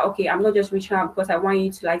them that, okay, I'm not just reaching out because I want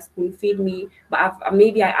you to like spoon feed me, but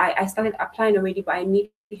maybe I started applying already, but I need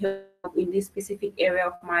help in this specific area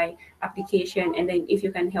of my application, and then if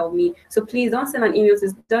you can help me. So please don't send an email,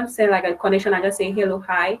 don't send like a connection and just say hello,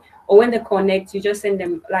 hi. Or when they connect, you just send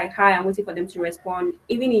them like, hi, I'm waiting for them to respond.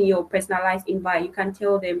 Even in your personalized invite, you can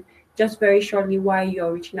tell them just very shortly why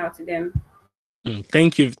you're reaching out to them.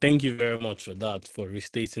 Thank you very much for that, for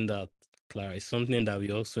restating that, Clara. It's something that we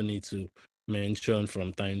also need to mention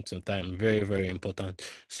from time to time. Very, very important.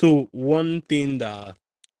 So one thing that,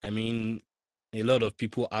 I mean, a lot of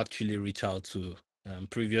people actually reach out to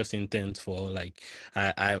previous intent for, like,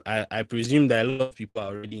 I presume that a lot of people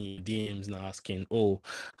are already in DMs now asking, oh,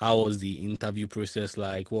 how was the interview process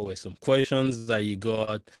like? What were some questions that you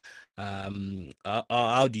got?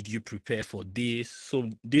 How did you prepare for this? So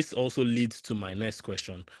this also leads to my next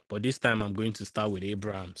question, but this time I'm going to start with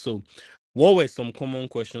Abraham. So what were some common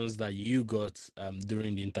questions that you got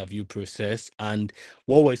during the interview process, and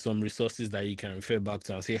what were some resources that you can refer back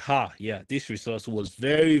to and say, yeah, this resource was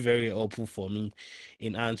very, very helpful for me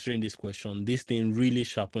in answering this question. This thing really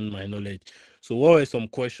sharpened my knowledge. So what were some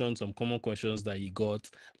questions, some common questions that you got,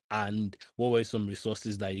 and what were some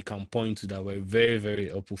resources that you can point to that were very, very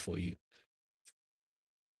helpful for you?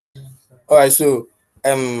 All right, so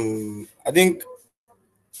I think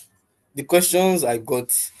the questions I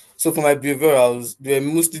got. So So for my behaviorals, they were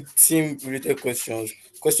mostly team related questions.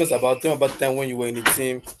 Questions about, tell me about the time when you were in a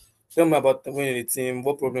team. Tell me about when you're in a team.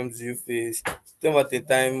 What problems do you face? Tell me about the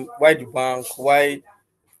time. Why the bank? Why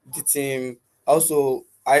the team? Also,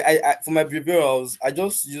 I for my behaviorals, I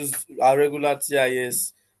just used a regular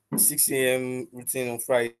TIS 6 a.m. routine on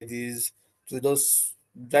Fridays to just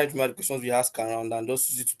dive into the questions we ask around and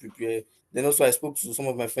just use it to prepare. Then also I spoke to some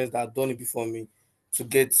of my friends that had done it before me to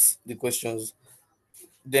get the questions.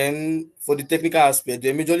 Then for the technical aspect,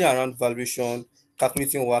 they're majorly around valuation,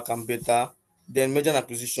 calculating work and better. Then merger and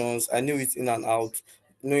acquisitions, I knew it in and out.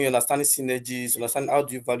 You know, you understanding synergies, understand how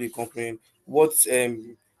do you value a company, what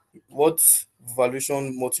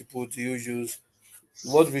valuation multiple do you use,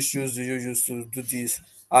 what ratios do you use to do this,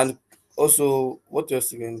 and also what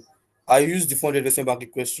else again? I use the 400 investment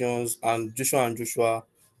banking questions and Joshua.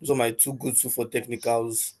 Those are my two good two for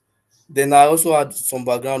technicals. Then I also had some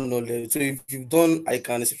background knowledge. So if you've done I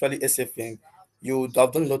can especially SFM, you would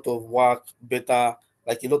have done a lot of work better,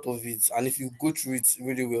 like a lot of it. And if you go through it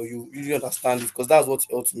really well, you really understand it because that's what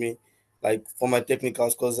helped me, like for my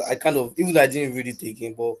technicals. Because I kind of, even though I didn't really take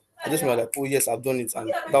it, but I just was like, oh yes, I've done it, and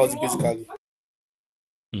that was it basically.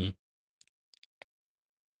 Hmm.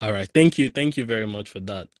 All right. Thank you very much for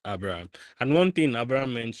that, Abraham. And one thing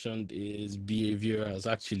Abraham mentioned is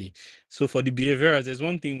behaviorals, actually. So for the behaviorals, there's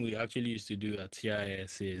one thing we actually used to do at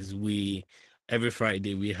TIS is every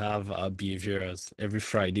Friday we have our behaviorals every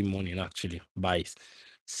Friday morning, actually, by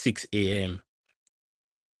 6 a.m.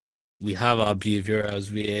 We have our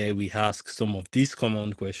behaviorals where we ask some of these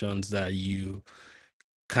common questions that you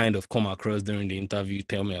kind of come across during the interview.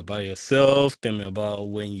 Tell me about yourself. Tell me about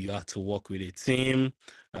when you had to work with a team.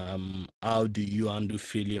 How do you handle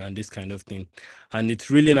failure and this kind of thing. And it's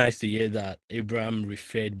really nice to hear that Abraham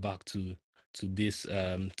referred back to this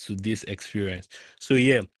experience. So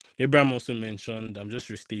yeah, Abraham also mentioned, I'm just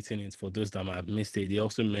restating it for those that might have missed it. He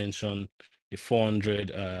also mentioned the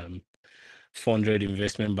 400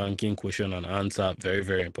 investment banking question and answer. Very,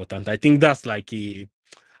 very important. I think that's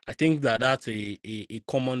a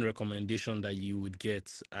common recommendation that you would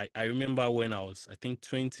get. I remember when I was, I think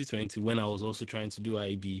 2020, when I was also trying to do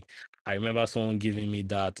IB, I remember someone giving me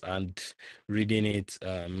that and reading it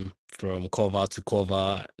from cover to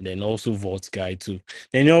cover, then also Vault Guide too.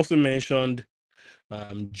 Then you also mentioned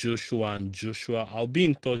Joshua and Joshua. I'll be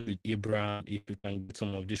in touch with Abraham if you can get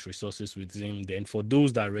some of these resources with him. Then for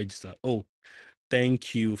those that register, oh,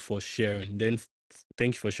 thank you for sharing.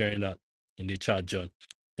 Thank you for sharing that in the chat, John.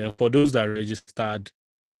 And for those that registered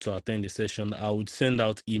to attend the session, I would send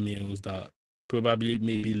out emails that probably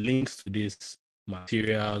maybe links to these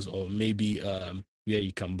materials or maybe where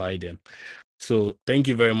you can buy them. So thank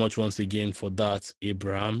you very much once again for that,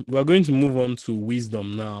 Abraham. We're going to move on to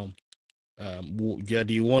wisdom now. You're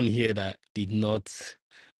the one here that did not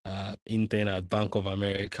intern at Bank of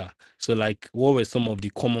America. So, like, what were some of the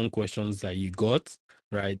common questions that you got,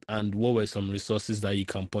 right? And what were some resources that you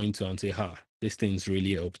can point to and say, this thing's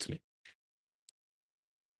really helped me?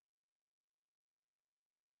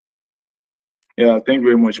 Yeah, thank you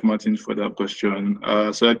very much, Martin, for that question.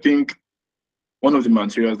 So I think one of the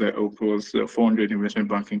materials that helped was the 400 investment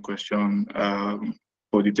banking question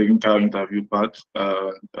for the technical interview part.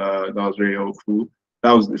 That was very helpful.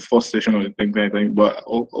 That was the first session of the technical interview, but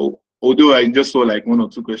although I just saw like one or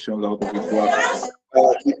two questions out of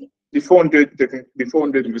it, the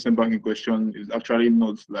 400 investment banking question is actually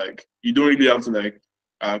not like, you don't really have to like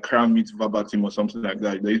cram it verbatim or something like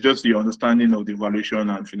that. It's just the understanding of the valuation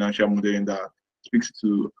and financial modeling that speaks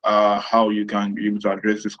to how you can be able to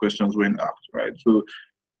address these questions when asked, right? So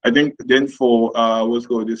I think then for what's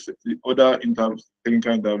called this the other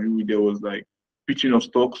technical interview, there was like pitching of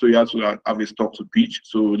stock. So you have to like, have a stock to pitch.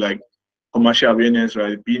 So like commercial awareness,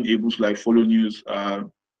 right? Being able to like follow news,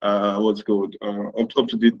 what's called up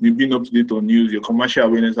to date, being up to date on news. Your commercial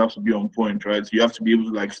awareness has to be on point, right? So you have to be able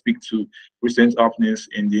to like speak to recent happenings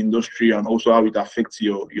in the industry and also how it affects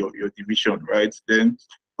your division, right? Then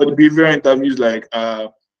for the behavioral interviews, like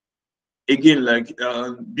again, like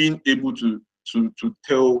being able to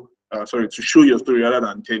tell, sorry, to show your story rather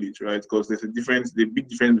than tell it, right? Because there's a difference, the big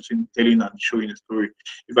difference between telling and showing a story.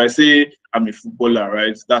 If I say I'm a footballer,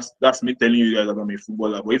 right, that's me telling you guys that I'm a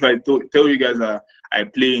footballer. But if I tell you guys that I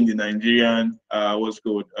play in the Nigerian what's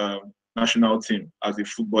called national team as a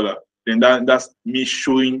footballer, then that's me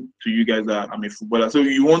showing to you guys that I'm a footballer. So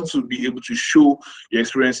you want to be able to show your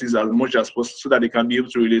experiences as much as possible so that they can be able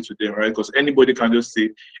to relate to them, right? Because anybody can just say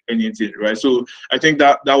anything, right? So I think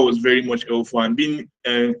that was very much helpful, and being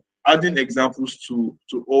adding examples to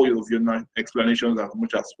all of your explanations as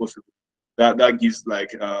much as possible. that gives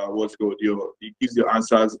like what's called it gives your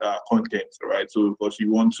answers content, right? So because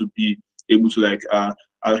you want to be able to like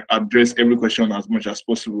address every question as much as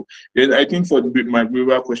possible. Then I think for my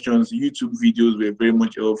previous questions, YouTube videos were very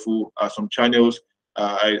much helpful. Some channels,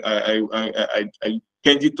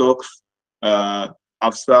 Kenji Talks,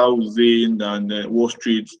 Afsal, Zain, and Wall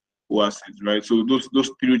Street Oasis, right? So those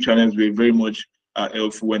three channels were very much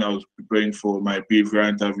helpful when I was preparing for my behavioral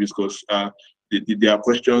interviews because there are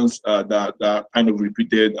questions that are kind of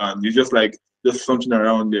repeated, and it's just like just something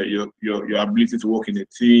around there. Your ability to work in a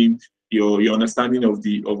team, your understanding of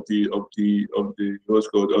the what's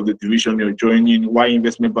called of the division you're joining, why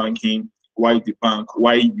investment banking, why the bank,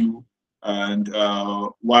 why you, and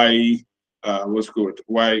why what's called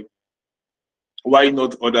why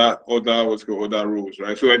not other what's called other roles,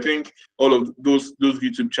 right? So I think all of those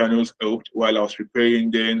YouTube channels helped while I was preparing.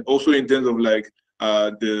 Then also in terms of like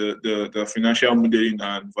the financial modeling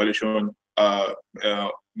and valuation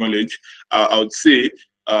knowledge, I would say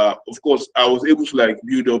of course I was able to like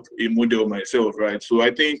build up a model myself, right? So I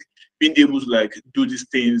think being able to like do these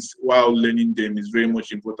things while learning them is very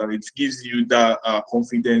much important. It gives you that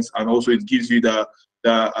confidence, and also it gives you that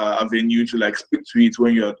avenue to like speak to it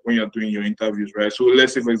when you're doing your interviews, right? So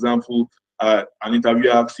let's say, for example, an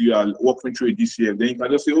interviewer asks you, "Walk me through a DCF," then you can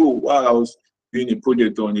just say, "Oh, while I was doing a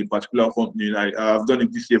project on a particular company, I've done a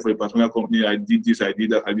DCF for a particular company. I did this, I did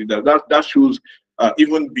that, I did that." That shows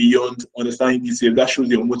even beyond understanding DCF, that shows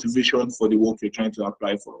your motivation for the work you're trying to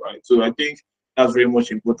apply for, right? So I think that's very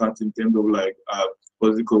much important in terms of like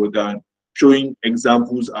what's it called, showing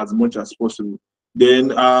examples as much as possible. Then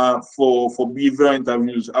for behavioral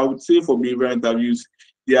interviews, I would say for behavioral interviews,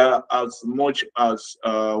 they are as much as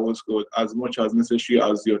what's called as much as necessary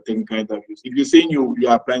as your technical interviews. If you're saying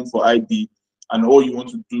you're applying for ID and all you want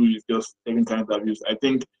to do is just technical interviews, I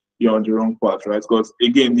think you're on the wrong path, right? Because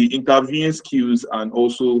again, the interviewing skills and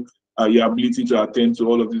also your ability to attend to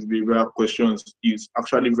all of these behavioral questions is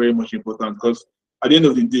actually very much important. Because at the end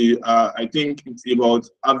of the day, I think it's about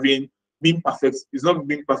being perfect. It's not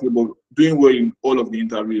being perfect, but doing well in all of the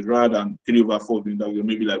interviews rather than 3/4 of the interviews,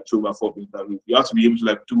 maybe like 2/4 of the interviews. You have to be able to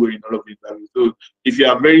like do well in all of the interviews. So if you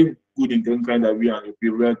are very good in technical interview and your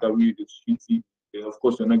behavioral interview is shitty, then of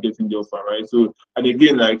course you're not getting the offer, right? So and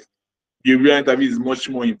again, like the real interview is much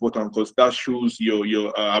more important because that shows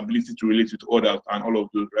your ability to relate with others and all of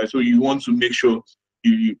those, right? So you want to make sure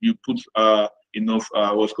you put enough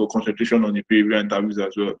what's called concentration on the behavioral interviews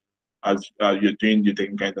as well as you're doing the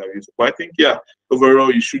technical interviews. But I think yeah,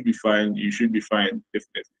 overall you should be fine. You should be fine,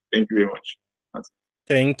 definitely. Thank you very much.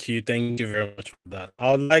 Thank you very much for that.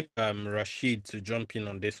 I would like Rashid to jump in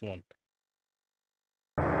on this one.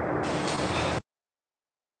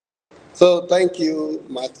 So thank you,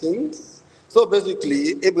 Martins. So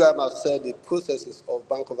basically, Abraham has said the processes of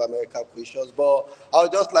Bank of America questions, but I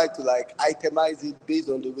would just like to like itemize it based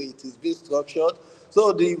on the way it is being structured.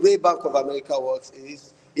 So the way Bank of America works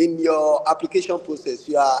is in your application process,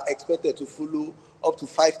 you are expected to follow up to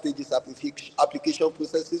 5 stages application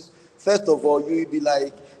processes. First of all, you will be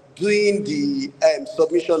like doing the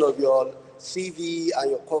submission of your CV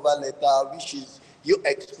and your cover letter, which is you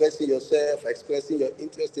expressing yourself, expressing your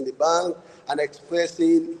interest in the bank, and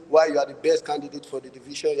expressing why you are the best candidate for the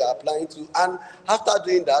division you are applying to. And after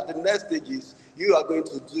doing that, the next stage is you are going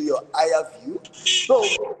to do your higher view. So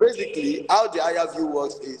basically, how the higher view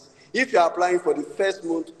works is if you are applying for the first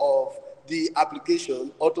month of the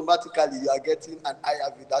application, automatically you are getting an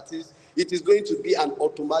higher view. That is, it is going to be an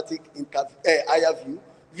automatic higher view,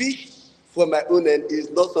 which from my own end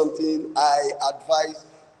is not something I advise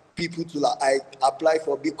people to like apply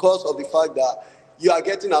for because of the fact that you are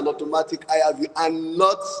getting an automatic higher view and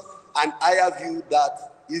not an higher view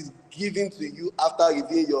that is given to you after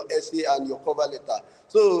reviewing your essay and your cover letter.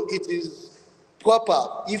 So it is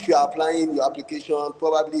proper if you are applying your application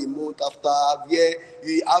probably a month after, where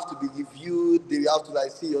you have to be reviewed, they have to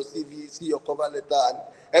like see your CV, see your cover letter and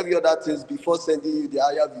every other things before sending you the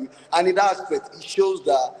higher view. And in that aspect, it shows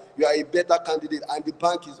that you are a better candidate and the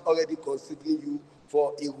bank is already considering you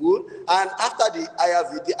for a role. And after the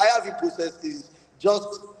IRV process is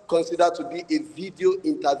just considered to be a video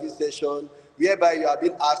interview session whereby you are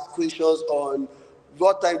being asked questions on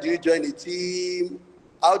what time do you join a team,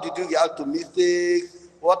 how did you react to mistakes,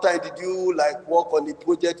 what time did you like work on the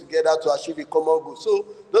project together to achieve a common goal. So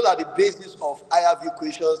those are the basis of IRV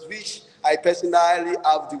questions, which I personally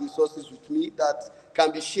have the resources with me that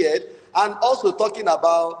can be shared. And also talking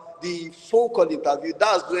about the phone call interview,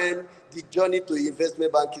 that's when the journey to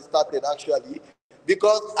investment banking started actually.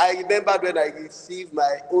 Because I remember when I received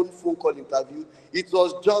my own phone call interview, it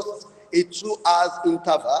was just a 2 hours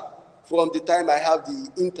interval from the time I have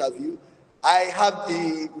the interview. I have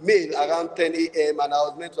the mail around 10 a.m. and I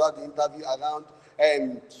was meant to have the interview around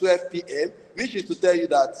 12 p.m., which is to tell you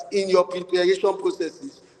that in your preparation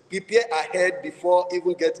processes, prepare ahead before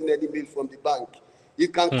even getting any mail from the bank.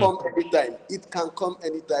 It can come anytime. It can come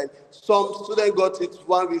anytime. Some students got it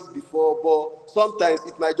 1 week before, but sometimes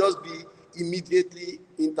it might just be immediately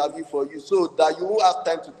interview for you so that you won't have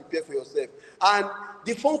time to prepare for yourself. And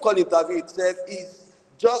the phone call interview itself is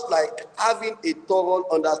just like having a thorough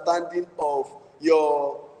understanding of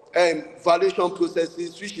your valuation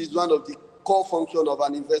processes, which is one of the core functions of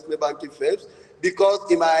an investment banking firm. Because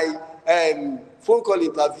in my phone call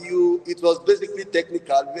interview, it was basically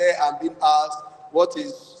technical, where I'm being asked what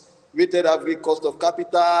is weighted average cost of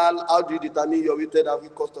capital, how do you determine your weighted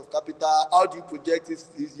average cost of capital, how do you project is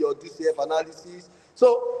your DCF analysis.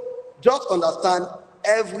 So just understand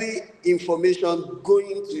every information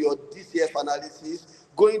going to your DCF analysis,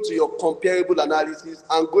 going to your comparable analysis,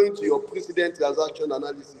 and going to your precedent transaction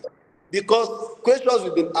analysis. Because questions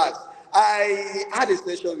will be asked. I had a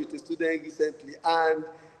session with a student recently, and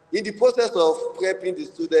in the process of prepping the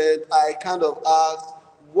student, I kind of asked,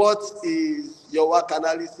 what is your work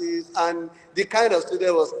analysis? And the kind of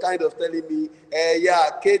student was kind of telling me, yeah,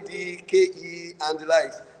 KD, KE, and the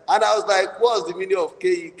likes. And I was like, what's the meaning of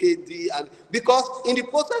KE, KD? And because in the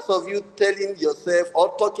process of you telling yourself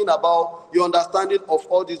or talking about your understanding of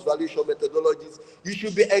all these valuation methodologies, you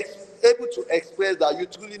should be able to express that you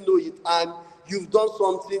truly know it and you've done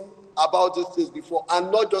something about these things before, and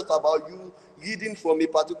not just about you reading from a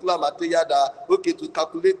particular material that, okay, to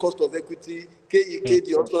calculate cost of equity,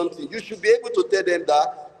 KD or something. You should be able to tell them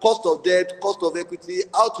that cost of debt, cost of equity,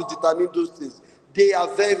 how to determine those things. They are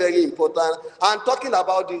very, very important. And talking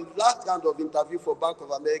about the last round of interview for Bank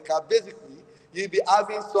of America, basically, you'll be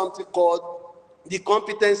having something called the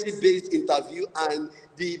competency-based interview and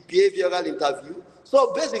the behavioral interview.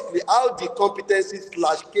 So basically, how the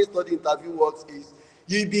competency/case study interview works is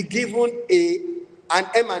you'll be given an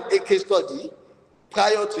M&A case study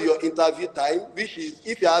prior to your interview time, which is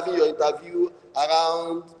if you're having your interview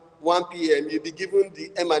around 1 p.m., you'll be given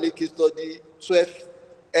the M&A case study 12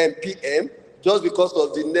 p.m., just because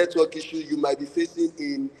of the network issue you might be facing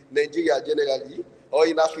in Nigeria generally or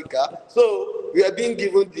in Africa. So we are being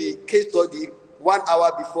given the case study 1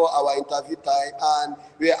 hour before our interview time, and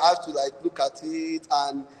we are asked to like look at it,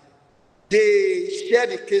 and they share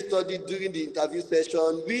the case study during the interview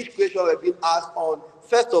session. Which question were being asked on?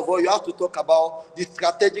 First of all, you have to talk about the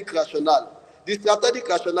strategic rationale. The strategic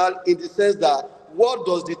rationale in the sense that what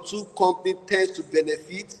does the two companies tend to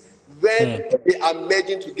benefit when they are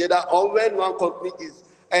merging together or when one company is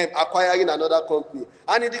acquiring another company.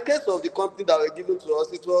 And in the case of the company that were given to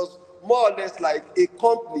us, it was more or less like a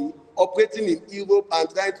company operating in Europe and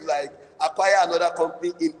trying to like acquire another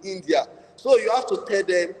company in India. So you have to tell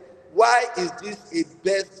them, why is this a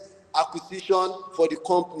best acquisition for the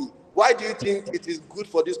company? Why do you think it is good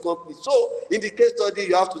for this company? So in the case study,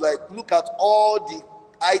 you have to like look at all the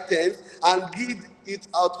items and give it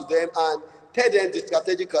out to them and tell them the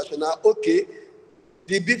strategic rationale. Okay,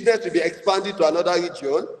 the business will be expanding to another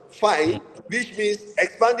region, fine, which means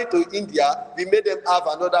expanding to India, we made them have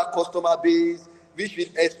another customer base, which will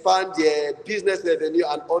expand their business revenue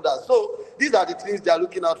and others. So these are the things they are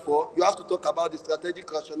looking out for. You have to talk about the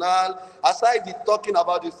strategic rationale. Aside the talking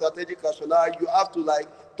about the strategic rationale, you have to like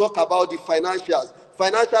talk about the financials.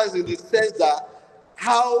 Financials in the sense that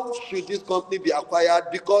how should this company be acquired?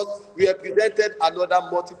 Because we have presented another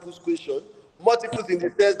multiples question. Multiples in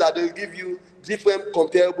the sense that they'll give you different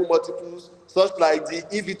comparable multiples, such like the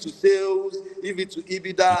EV to sales, EV to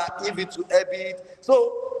EBITDA, EV to EBIT.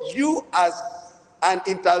 So you as an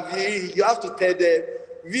interviewee, you have to tell them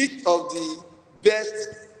which of the best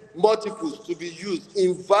multiples to be used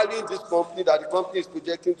in valuing this company that the company is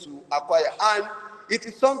projecting to acquire. And it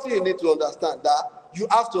is something you need to understand, that you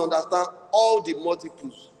have to understand all the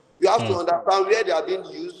multiples. You have to understand where they are being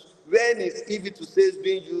used, when is EV to sales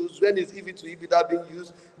being used, when is EV to EBITDA being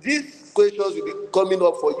used. These questions will be coming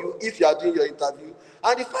up for you if you are doing your interview.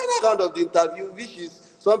 And the final round of the interview, which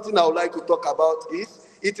is something I would like to talk about, is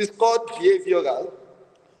it is called behavioral.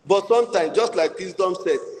 But sometimes, just like Wisdom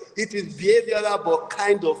said, it is behavioral but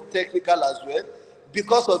kind of technical as well,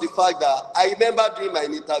 because of the fact that I remember during my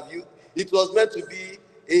interview, it was meant to be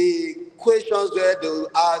a questions where they will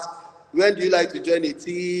ask, when do you like to join a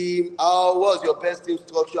team? How was your best team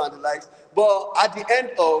structure and the likes? But at the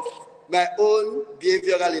end of my own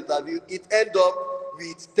behavioral interview, it ended up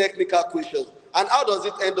with technical questions. And how does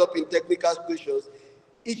it end up in technical questions?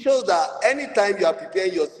 It shows that anytime you are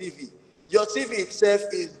preparing your CV, Your CV itself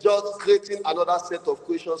is just creating another set of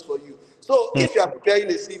questions for you. So if you are preparing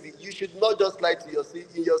a CV, you should not just lie to your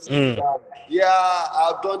CV, in your CV that, yeah,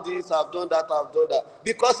 I've done this, I've done that, I've done that.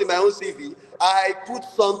 Because in my own CV, I put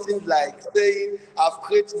something like saying I've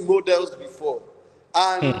created models before.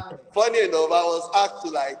 And funny enough, I was asked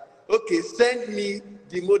to like, okay, send me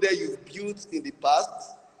the model you've built in the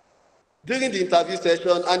past during the interview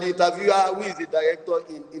session, and the interviewer, who is the director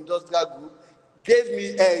in industrial group, gave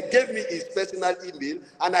me his personal email,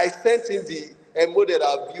 and I sent him the model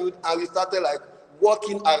I built, and we started like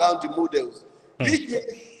working around the models, which means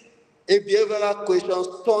a behavioral questions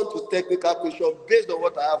turn to technical questions based on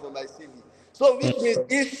what I have on my CV. So, which means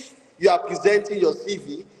if you are presenting your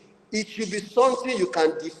CV, it should be something you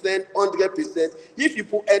can defend 100%. If you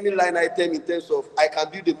put any line item in terms of I can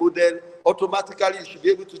build a model, automatically you should be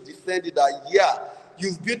able to defend it that, yeah,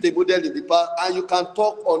 you've built a model in the past, and you can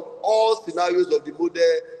talk on all scenarios of the model.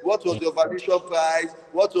 What was your valuation price?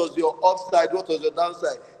 What was your upside? What was your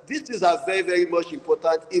downside? These things are very, very much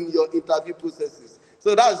important in your interview processes.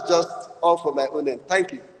 So that's just all from my own end.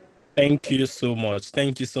 Thank you. Thank you so much.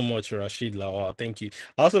 Thank you so much, Rashid Lawal. Thank you.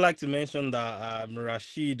 I also like to mention that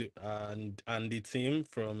Rashid and the team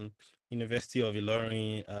from University of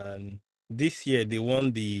Ilorin, and this year they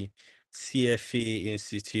won the CFA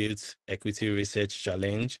Institute Equity Research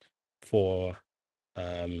Challenge for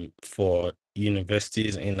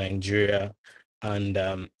universities in Nigeria.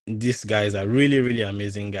 And these guys are really, really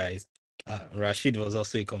amazing guys. Rashid was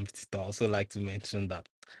also a competitor. I also like to mention that.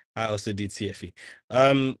 I also did CFA.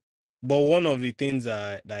 But one of the things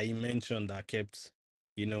that he mentioned that kept,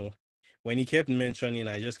 when he kept mentioning,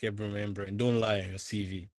 I just kept remembering, don't lie on your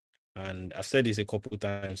CV. And I've said this a couple of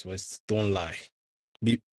times, but don't lie.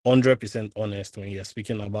 Be 100% honest when you're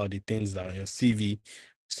speaking about the things that are on your CV,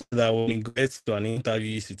 so that when you get to an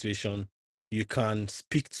interview situation, you can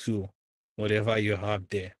speak to whatever you have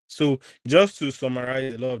there. So just to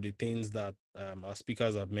summarize a lot of the things that our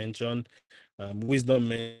speakers have mentioned, Wisdom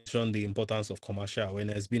mentioned the importance of commercial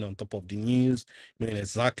awareness, being on top of the news, knowing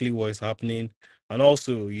exactly what is happening. And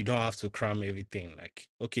also, you don't have to cram everything. Like,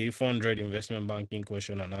 okay, 400 investment banking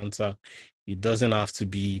question and answer. It doesn't have to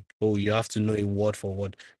be, oh, you have to know a word for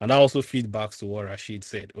word. And that also feedbacks to what Rashid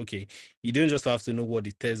said. Okay, you don't just have to know what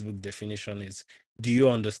the textbook definition is. Do you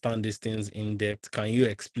understand these things in depth? Can you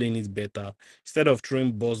explain it better? Instead of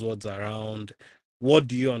throwing buzzwords around, what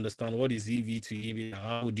do you understand? What is EV to EBITDA?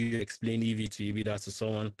 How would you explain EV to EBITDA to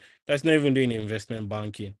someone that's not even doing investment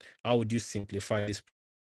banking? How would you simplify this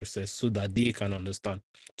process so that they can understand?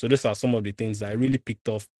 So these are some of the things that I really picked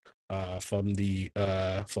up from the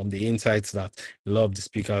insights that a lot of the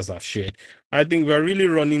speakers have shared. I think we're really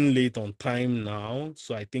running late on time now,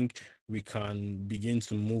 so I think we can begin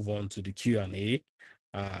to move on to the Q&A.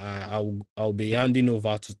 I'll be handing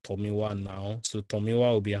over to Tomiwa now. So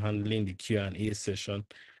Tomiwa will be handling the Q&A session.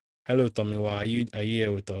 Hello, Tomiwa. Are you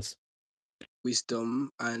here with us?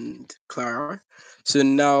 Wisdom and Clara. So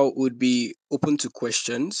now would be open to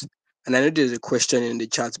questions. And I know there's a question in the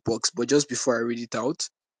chat box, but just before I read it out,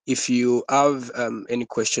 if you have any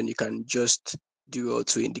question, you can just do well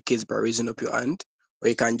to indicate by raising up your hand, or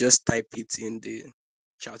you can just type it in the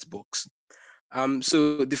chat box.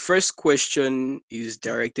 So the first question is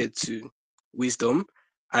directed to Wisdom,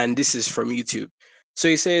 and this is from YouTube. So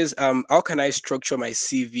it says, how can I structure my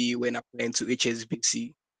CV when applying to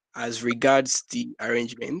HSBC as regards the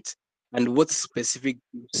arrangement, and what specific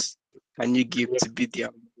tips can you give to be there?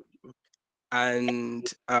 And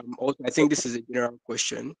also, I think this is a general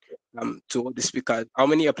question to all the speakers. How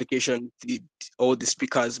many applications did all the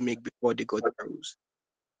speakers make before they got their roles?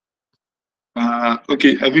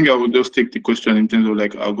 Okay, I think I will just take the question in terms of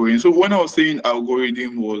like algorithm. So when I was saying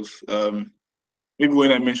algorithm was maybe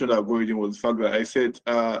when I mentioned algorithm was the fact that I said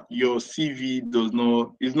your CV does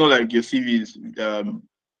not, it's not like your CV is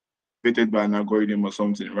vetted by an algorithm or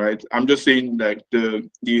something, right? I'm just saying like the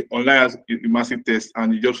online has a massive test,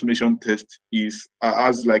 and the job submission test is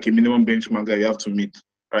as like a minimum benchmark that you have to meet,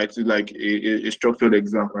 right? It's like a structured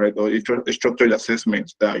exam, right? Or a structured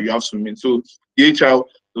assessment that you have to meet. So the HR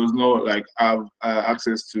does not like have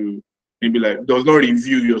access to, maybe like does not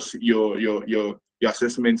review your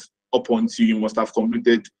assessments up until you must have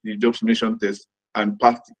completed the job submission test and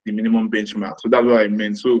passed the minimum benchmark. So that's what I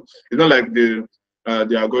meant. So it's not like the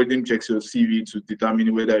algorithm checks your CV to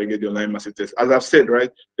determine whether you get the online massive test. As I've said,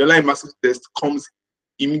 right, the online massive test comes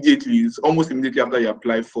immediately. It's almost immediately after you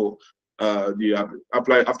apply for after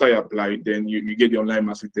you apply, then you get the online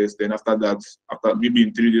massive test. Then after that, after maybe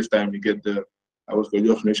in 3 days time, you get the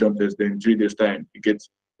job submission test. Then in 3 days time, you get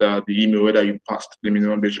the email whether you passed the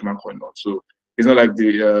minimum benchmark or not. So it's not like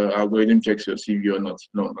the algorithm checks your CV or not.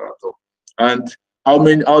 No, not at all. And how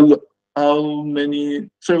many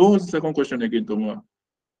sorry, what was the second question again, Tomo?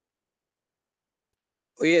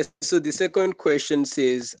 Oh yes. So the second question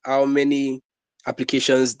says, how many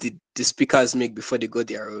applications did the speakers make before they got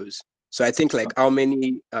their roles? So I think like how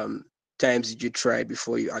many times did you try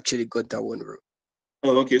before you actually got that one role?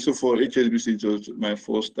 Oh, okay. So for HSBC, it was my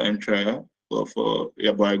first time trial. But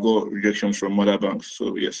I got rejections from other banks.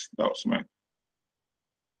 So yes, that was mine.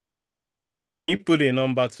 You put a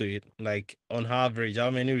number to it, like on average,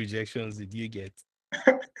 how many rejections did you get?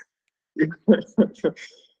 Okay,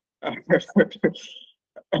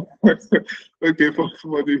 for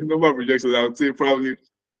the number of rejections, I would say probably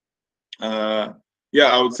yeah,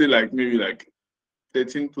 I would say like maybe like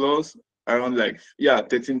 13 plus, around like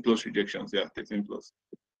 13 plus rejections. Yeah, 13 plus.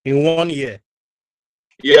 In 1 year?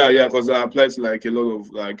 Yeah, because I applied to like a lot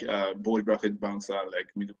of like bulge bracket banks and like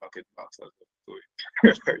middle bracket banks as well.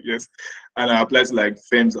 So yes, and I applied to like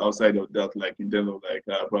firms outside of that, like in terms of like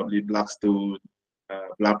probably Blackstone,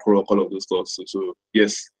 BlackRock, all of those stuff. So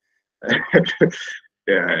yes,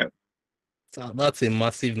 yeah. So that's a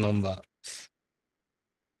massive number.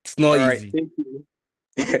 It's not All right, easy. thank you.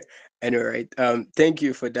 I know, right? Thank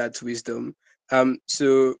you for that wisdom.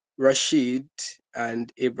 So Rashid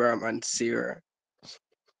and Abraham and Sarah,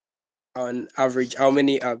 on average, how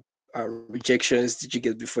many rejections did you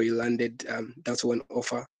get before you landed that one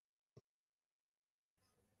offer?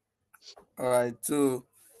 All right, so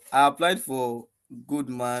I applied for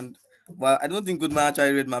Goodman, but I don't think Goodman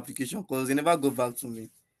actually read my application because they never got back to me.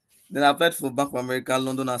 Then I applied for Bank of America,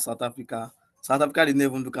 London, and South Africa. South Africa didn't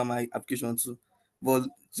even look at my application too. But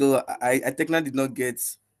so I technically did not get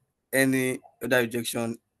any other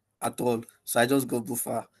rejection at all. So I just got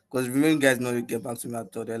Bufa. Because remaining guys not get back to me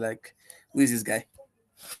at all. They're like, who is this guy?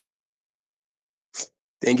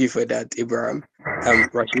 Thank you for that, Abraham.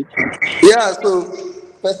 Rashid. Yeah, so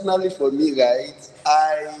personally for me, right,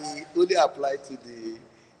 I only apply to the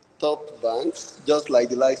top banks, just like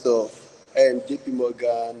the likes of JP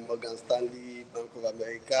Morgan, Morgan Stanley, Bank of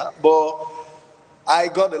America. But I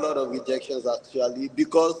got a lot of rejections actually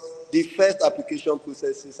because the first application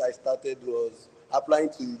processes I started was applying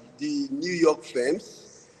to the New York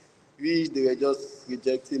firms, which they were just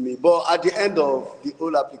rejecting me. But at the end of the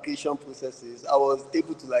whole application processes, I was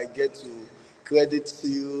able to like get to Credit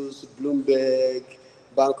Suisse, Bloomberg,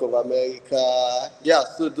 Bank of America. Yeah,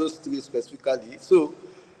 so those three specifically. So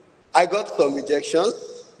I got some rejections,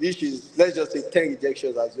 which is, let's just say 10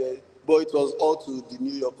 rejections as well. But it was all to the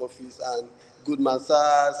New York office and Goldman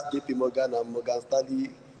Sachs, JP Morgan, and Morgan Stanley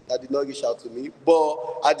that did not reach out to me. But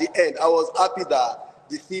at the end, I was happy that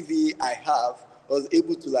the CV I have was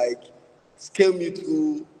able to like scale me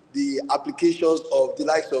through the applications of the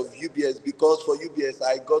likes of UBS because for UBS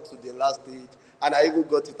I got to the last stage and I even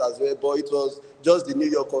got it as well. But it was just the New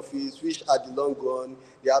York office, which at the long run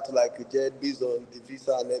they had to like reject based on the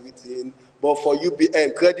visa and everything. But for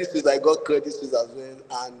UBN Credit Suisse, I got Credit Suisse as well,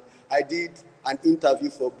 and I did an interview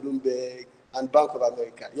for Bloomberg and Bank of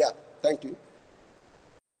America. Yeah, thank you.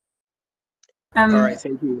 All Um, right,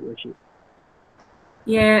 thank you, Rashid.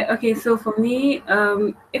 Yeah, okay. So for me,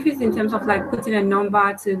 if it's in terms of like putting a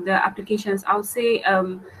number to the applications, I would say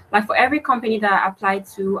like for every company that I applied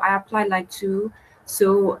to, I applied like two.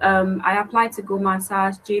 So I applied to Goldman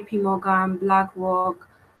Sachs, JP Morgan, BlackRock,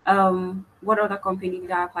 what other company did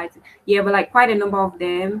I apply to? Yeah, but like quite a number of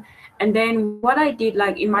them. And then what I did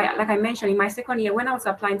like in my like I mentioned in my second year when I was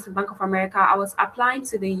applying to Bank of America, I was applying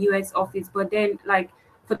to the US office, but then like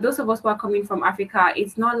for those of us who are coming from Africa,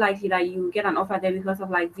 it's not likely that you get an offer there because of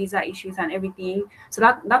like visa issues and everything. So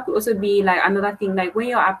that could also be like another thing. Like when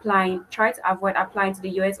you're applying, try to avoid applying to the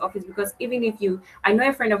US office because even if you, I know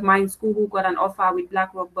a friend of mine in school who got an offer with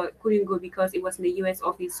BlackRock but couldn't go because it was in the US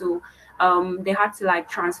office. So they had to like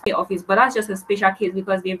transfer office. But that's just a special case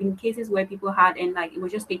because there have been cases where people had and like it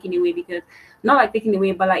was just taken away because not like taken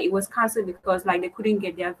away, but like it was cancelled because like they couldn't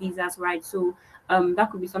get their visas right. So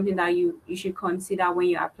that could be something that you should consider when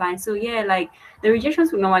you're applying. So yeah, like the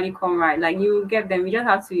rejections will normally come right. Like you get them. You just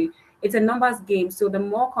have to. It's a numbers game. So the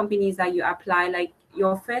more companies that you apply, like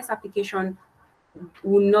your first application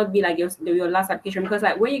will not be like your last application because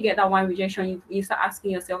like when you get that one rejection you start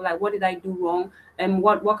asking yourself like what did I do wrong and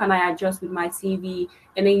what can I adjust with my CV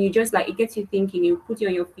and then you just like it gets you thinking you put you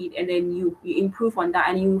on your feet and then you improve on that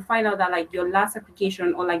and you find out that like your last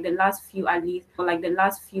application or like the last few at least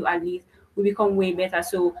will become way better.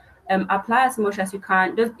 So apply as much as you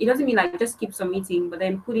can. It doesn't mean like just keep submitting, but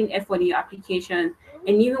then put in effort in your application.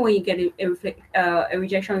 And even when you get a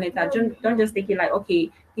rejection letter, don't just take it like, okay,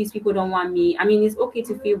 these people don't want me. I mean, it's okay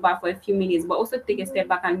to feel bad for a few minutes, but also take a step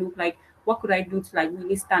back and look like, what could I do to like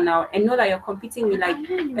really stand out and know that you're competing with like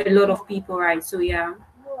a lot of people, right? So yeah.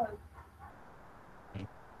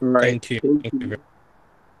 Right. Thank you. Thank Thank you. you.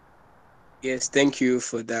 Yes, thank you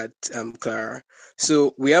for that, Clara.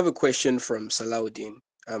 So we have a question from Salaudin.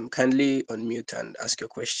 Kindly unmute and ask your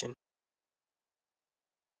question.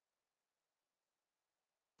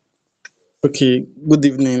 Okay, good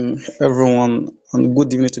evening, everyone, and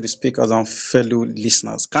good evening to the speakers and fellow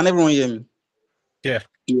listeners. Can everyone hear me? Yeah.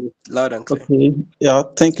 Yes, loud and clear. Okay, yeah,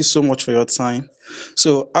 thank you so much for your time.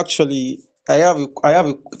 So actually, I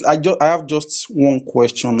have just one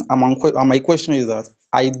question. And my question is that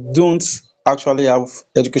I don't actually have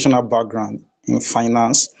educational background in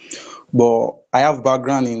finance, but I have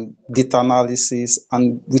background in data analysis,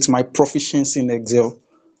 and with my proficiency in Excel,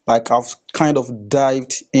 like I've kind of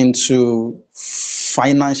dived into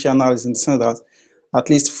financial analysis in the sense that at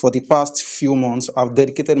least for the past few months, I've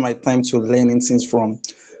dedicated my time to learning things from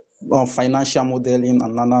financial modeling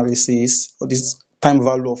and analysis, or this time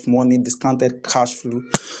value of money, discounted cash flow.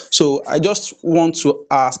 So I just want to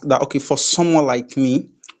ask that, okay, for someone like me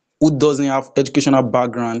who doesn't have educational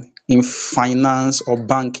background in finance or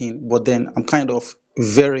banking, but then I'm kind of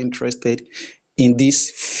very interested in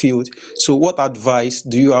this field. So what advice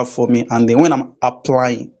do you have for me? And then when I'm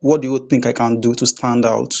applying, what do you think I can do to stand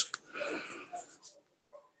out?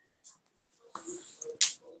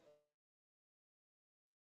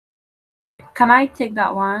 Can I take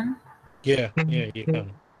that one? Yeah. Yeah. You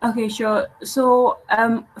can. Okay, sure. So,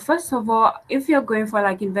 first of all, if you're going for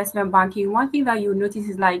like investment banking, one thing that you notice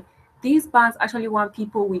is like these banks actually want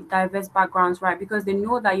people with diverse backgrounds, right? Because they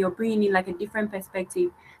know that you're bringing in like a different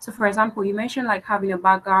perspective. So, for example, you mentioned like having a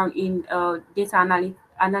background in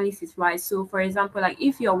analysis, right? So, for example, like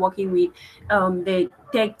if you're working with the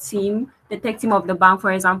tech team of the bank,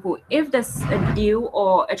 for example, if there's a deal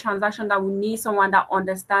or a transaction that will need someone that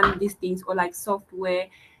understands these things or like software,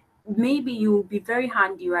 maybe you'll be very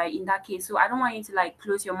handy, right, in that case. So I don't want you to like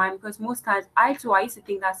close your mind, because most times I used to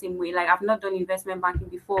think that same way. Like, I've not done investment banking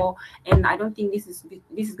before, and I don't think this is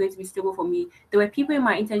going to be stable for me. There were people in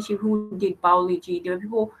my internship who did biology. There were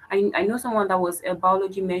people, I know someone that was a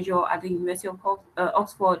biology major at the University of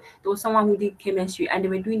Oxford. There was someone who did chemistry, and they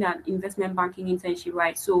were doing an investment banking internship,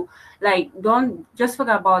 right? So like, don't just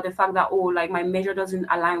forget about the fact that, oh, like my major doesn't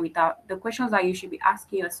align with that. The questions that you should be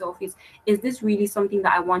asking yourself is this really something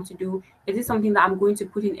that I want to do? Is this something that I'm going to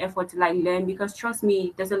put in effort to like learn? Because trust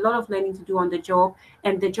me, there's a lot of learning to do on the job,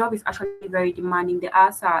 and the job is actually very demanding. The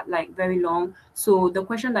hours are like very long. So the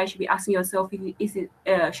question that you should be asking yourself is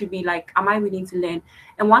it should be like, am I willing to learn?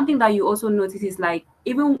 And one thing that you also notice is like,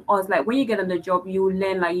 even us, like when you get on the job, you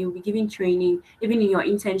learn, like you'll be giving training. Even in your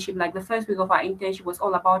internship, like the first week of our internship was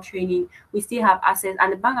all about training. We still have access,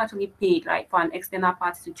 and the bank actually paid like for an external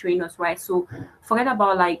party to train us, right? So forget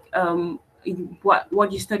about like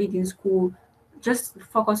what you studied in school. Just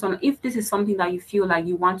focus on, if this is something that you feel like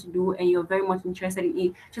you want to do and you're very much interested in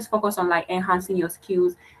it, just focus on like enhancing your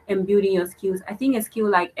skills and building your skills. I think a skill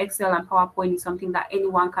like Excel and PowerPoint is something that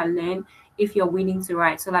anyone can learn if you're willing to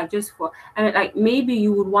write. So like, just for, I mean, like maybe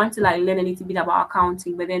you would want to like learn a little bit about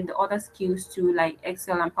accounting, but then the other skills too, like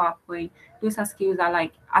Excel and PowerPoint, those are skills that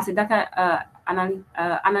like, as a data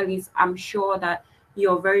analyst, I'm sure that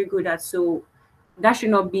you're very good at. So that should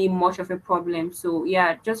not be much of a problem. So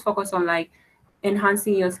yeah, just focus on like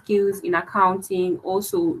enhancing your skills in accounting,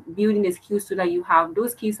 also building the skills so that you have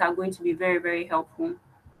those skills are going to be very, very helpful.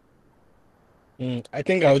 I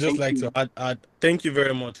think I Yeah, would just thank like to you. add. Thank you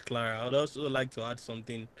very much, Clara. I would also like to add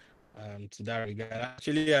something to that regard. I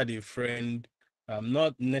actually had a friend,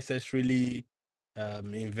 not necessarily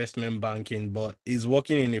investment banking, but he's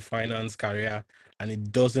working in a finance career, and he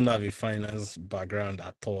doesn't have a finance background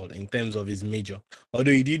at all in terms of his major.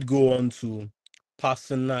 Although he did go on to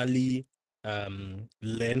personally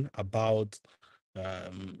learn about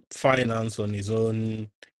finance on his own,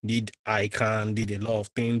 did ICANN, did a lot of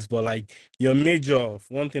things, but like your major,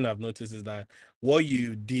 one thing I've noticed is that what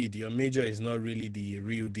you did, your major is not really the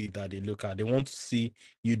real deal that they look at. They want to see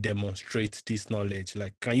you demonstrate this knowledge.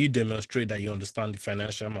 Like, can you demonstrate that you understand the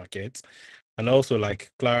financial markets? And also,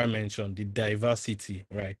 like Clara mentioned, the diversity,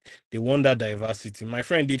 right? They want that diversity. My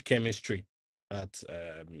friend did chemistry at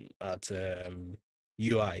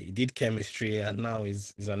UI. He did chemistry, and now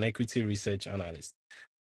is an equity research analyst,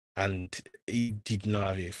 and he did not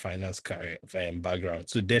have a finance career background.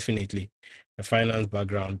 So definitely, a finance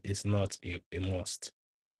background is not a must.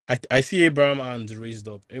 I see Abraham hands raised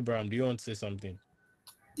up. Abraham, do you want to say something?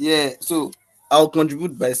 Yeah, so I'll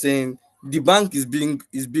contribute by saying the bank is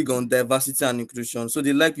big on diversity and inclusion. So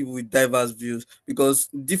they like people with diverse views, because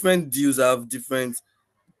different deals have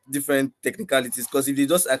different technicalities. Because if they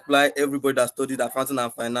just apply everybody that studied accounting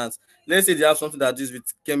and finance, let's say they have something that deals with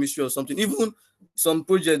chemistry or something, even some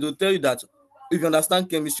projects they'll tell you that if you understand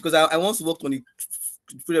chemistry, because I once worked on a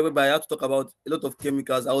project whereby I had to talk about a lot of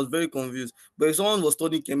chemicals. I was very confused. But if someone was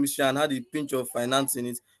studying chemistry and had a pinch of finance in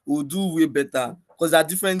it, it would do way better. Because there are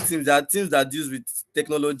different teams. There are teams that deals with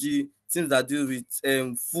technology, teams that deal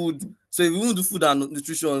with food. So if you want to do food and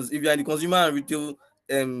nutrition, if you're in the consumer and retail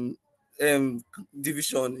um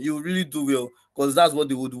division, you really do well, because that's what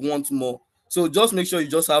they would want more. So just make sure you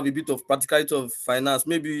just have a bit of practicality of finance.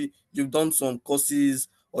 Maybe you've done some courses,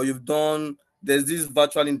 or you've done, there's this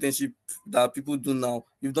virtual internship that people do now.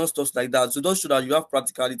 You've done stuff like that. So don't show that you have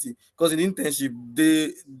practicality. Because in internship,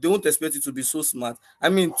 they won't expect you to be so smart. I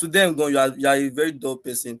mean, to them, you are a very dull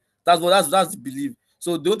person. That's the belief.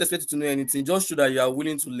 So they don't expect you to know anything. Just show that you are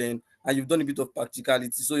willing to learn and you've done a bit of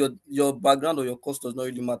practicality. So your background or your course does not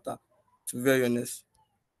really matter, to be very honest.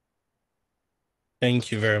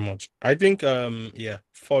 Thank you very much. I think yeah,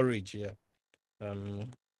 forage, yeah.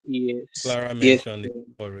 Um Yes. Clara Yes. mentioned it,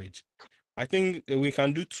 forage. I think we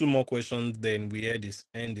can do two more questions, then we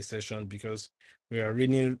end the session, because we are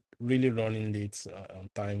really running late on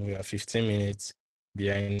time. We are 15 minutes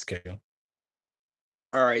behind schedule.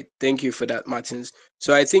 All right, thank you for that, Martins.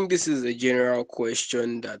 So I think this is a general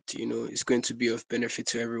question that is going to be of benefit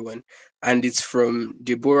to everyone, and it's from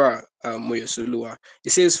Deborah Moyosolua.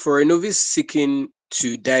 It says, for a novice seeking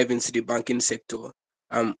to dive into the banking sector,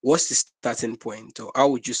 what's the starting point, or how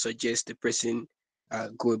would you suggest the person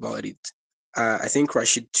go about it? I think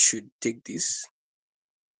Rashid should take this.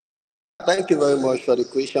 Thank you very much for the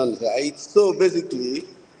question, right? So basically,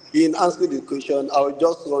 in answering the question, I will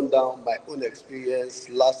just run down my own experience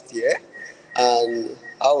last year and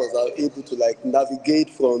how was I able to like navigate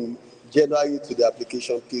from January to the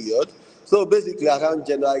application period. So basically, around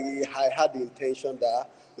January, I had the intention that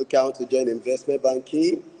okay, I want to join investment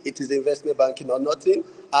banking. It is investment banking or nothing,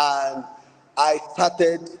 and I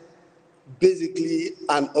started basically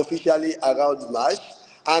and officially around March.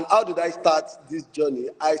 And how did I start this journey?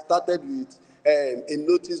 I started with a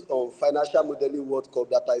notice on Financial Modeling World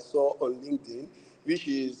Cup that I saw on LinkedIn, which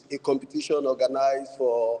is a competition organized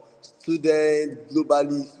for students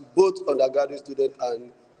globally, both undergraduate students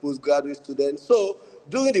and postgraduate students. So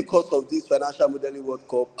during the course of this Financial Modeling World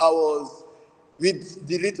Cup, I was, with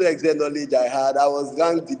the little exam knowledge I had, I was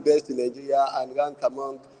ranked the best in Nigeria and ranked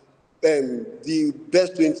among the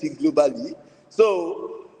best 20 globally.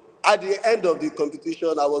 So at the end of the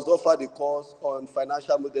competition, I was offered a course on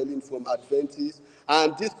financial modeling from Adventist,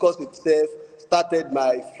 and this course itself started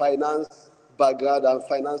my finance background and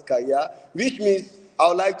finance career, which means I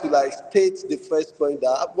would like to like state the first point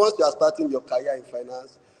that once you are starting your career in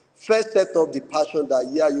finance, first set up the passion that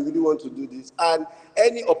yeah, you really want to do this, and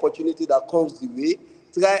any opportunity that comes the way,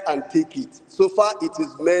 try and take it. So far it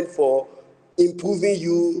is meant for improving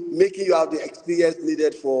you, making you have the experience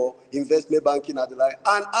needed for investment banking and the like.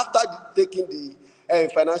 And after taking the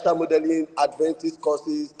financial modeling advanced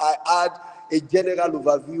courses, I had a general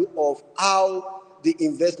overview of how the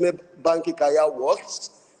investment banking career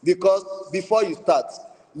works, because before you start,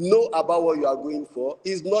 know about what you are going for.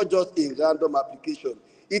 It's not just a random application.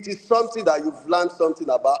 It is something that you've learned something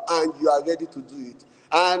about and you are ready to do it.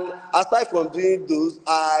 And aside from doing those,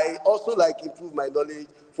 I also like improve my knowledge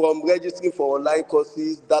from registering for online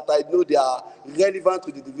courses that I know they are relevant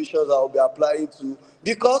to the divisions I will be applying to.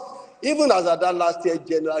 Because even as I done last year,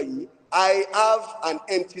 January, I have an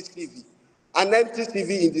empty CV. An empty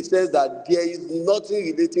CV in the sense that there is nothing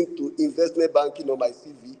relating to investment banking on my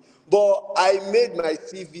CV, but I made my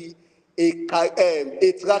CV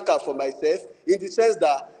a tracker for myself, in the sense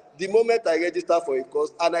that the moment I register for a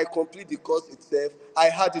course and I complete the course itself, I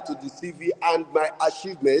add it to the CV and my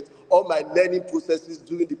achievement or my learning processes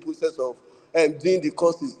during the process of doing the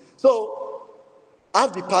courses. So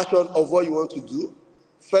have the passion of what you want to do,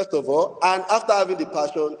 first of all, and after having the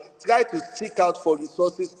passion, try to seek out for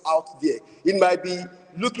resources out there. It might be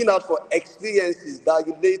looking out for experiences that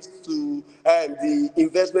relate to the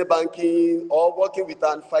investment banking or working with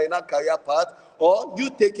an final career path, or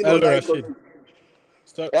you taking Hello, online Rashid. courses.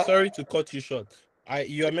 Yeah. Sorry to cut you short.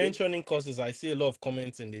 You are Okay. mentioning courses. I see a lot of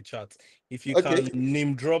comments in the chat. If you Okay. can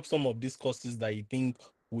name drop some of these courses that you think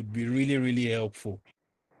would be really helpful.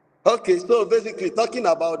 Okay, so basically talking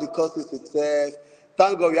about the courses itself,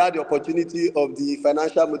 thank God we had the opportunity of the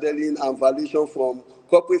financial modeling and valuation from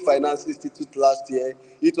Corporate Finance Institute last year.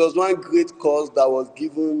 It was one great course that was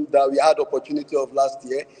given that we had opportunity of last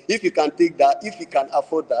year. If you can take that, if you can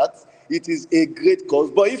afford that, it is a great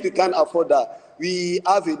course. But if you can't afford that, we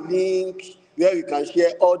have a link where we can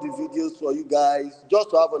share all the videos for you guys, just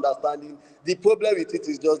to have understanding. The problem with it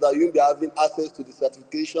is just that you won't be having access to the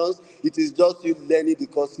certifications. It is just you learning the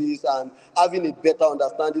courses and having a better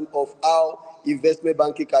understanding of how investment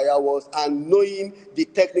banking career was, and knowing the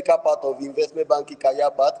technical part of the investment banking career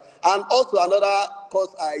part. And also another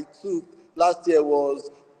course I took last year was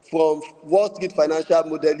from Wall Street Financial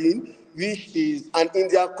Modeling, which is an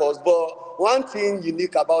Indian course. But one thing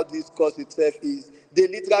unique about this course itself is they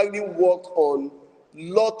literally worked on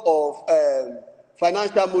lot of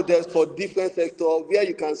financial models for different sectors, where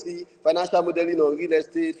you can see financial modeling on real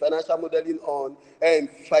estate, financial modeling on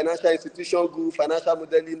financial institution group, financial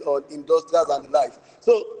modeling on industrials and the like.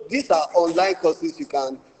 So these are online courses you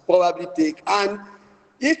can probably take. And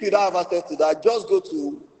if you don't have access to that, just go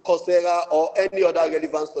to Coursera or any other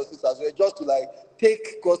relevant sources as well, just to like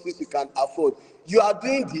take courses you can afford. You are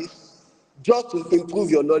doing this just to improve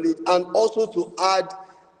your knowledge and also to add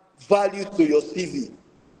value to your CV.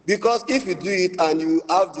 Because if you do it and you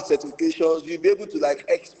have the certifications, you'll be able to like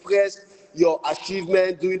express your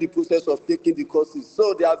achievement during the process of taking the courses.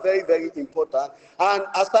 So they are very, very important. And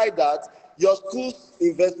aside that, your school's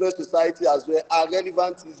investment society as well are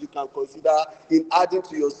relevant things you can consider in adding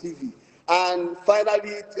to your CV. And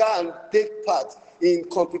finally, try and take part in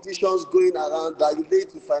competitions going around that relate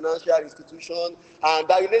to financial institutions and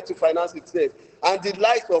that relate to finance itself. And the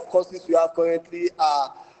likes of courses we have currently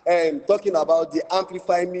are talking about the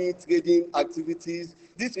Amplify Me trading activities.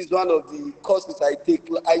 This is one of the courses I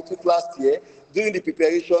took last year during the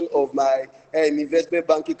preparation of my investment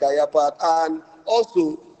banking career path. And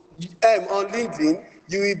also on LinkedIn,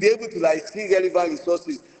 you will be able to like see relevant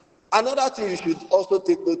resources. Another thing you should also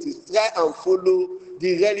take notice, try and follow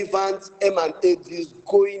the relevant M&A deals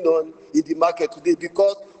going on in the market today,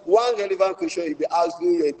 because one relevant question you'll be asked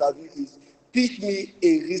during your interview is, pitch me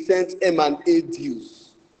a recent M&A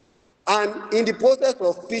deals. And in the process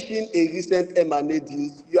of pitching a recent M&A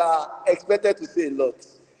deals, you are expected to say a lot.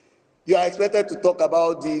 You are expected to talk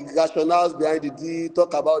about the rationales behind the deal,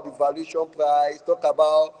 talk about the valuation price, talk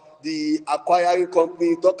about the acquiring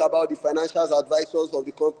company, talk about the financial advisors of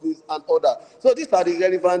the companies and other. So these are the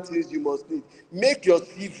relevant things you must need. Make your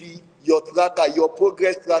CV, your tracker, your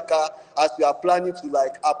progress tracker as you are planning to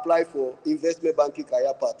like apply for investment banking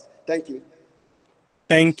career path. Thank you.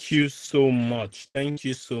 Thank you so much. Thank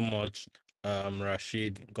you so much,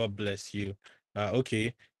 Rashid. God bless you.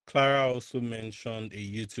 Okay. Clara also mentioned a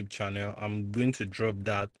YouTube channel. I'm going to drop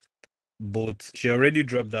that. Both she already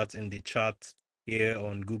dropped that in the chat here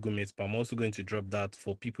on Google Meet, but I'm also going to drop that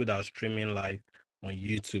for people that are streaming live on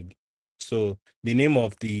YouTube. So the name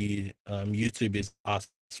of the YouTube is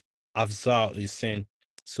Afzal Hussein.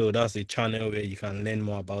 So that's a channel where you can learn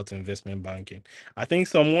more about investment banking. I think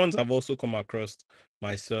some ones I've also come across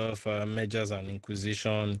myself, Mergers and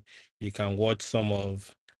Inquisition. You can watch some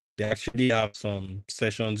of, they actually have some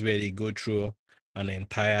sessions where they go through an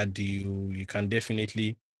entire deal. You can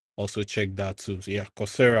definitely also check that too. So yeah,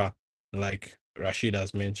 Coursera, like Rashid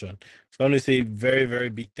has mentioned. So I want to say very, very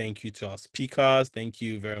big thank you to our speakers. Thank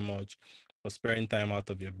you very much for sparing time out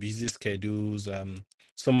of your busy schedules.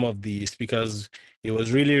 Some of the speakers, it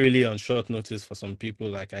was really, really on short notice for some people.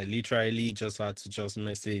 Like I literally just had to just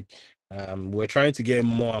message. We're trying to get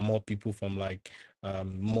more and more people from like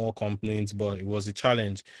more complaints, but it was a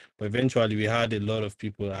challenge. But eventually we had a lot of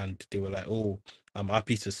people and they were like, oh, I'm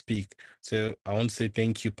happy to speak. So I want to say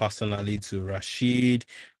thank you personally to Rashid.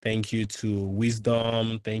 Thank you to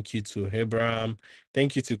Wisdom. Thank you to Abraham.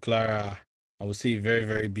 Thank you to Clara. I would say a very,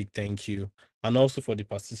 very big thank you. And also for the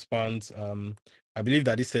participants. I believe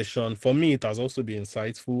that this session, for me, it has also been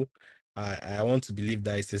insightful. I want to believe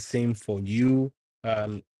that it's the same for you.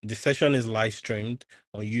 The session is live streamed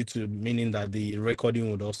on YouTube, meaning that the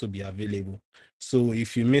recording would also be available. So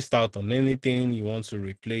if you missed out on anything, you want to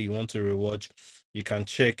replay, you want to rewatch, you can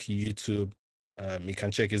check YouTube. You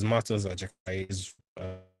can check his Martins Ajakai is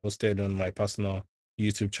posted on my personal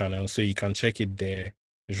YouTube channel, so you can check it there.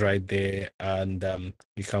 It's right there, and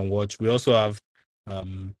you can watch. We also have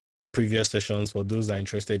previous sessions for those that are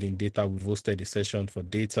interested in data. We've hosted a session for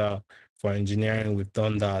data, for engineering. We've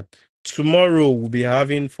done that. Tomorrow we'll be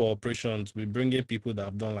having for operations. We're bringing people that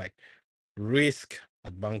have done like risk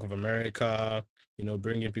at Bank of America,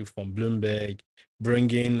 bringing people from Bloomberg,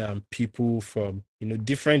 bringing people from,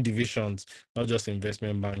 different divisions, not just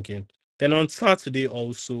investment banking. Then on Saturday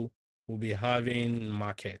also, we'll be having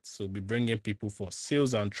markets. So we'll be bringing people for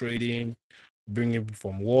sales and trading, bringing people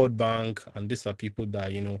from World Bank, and these are people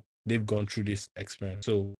that, they've gone through this experience.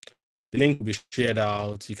 So the link will be shared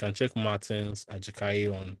out. You can check Martins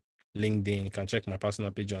Ajakai on LinkedIn. You can check my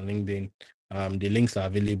personal page on LinkedIn The links are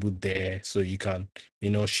available there, so you can,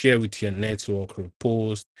 share with your network,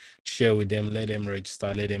 repost, share with them, let them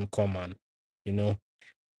register, let them come and,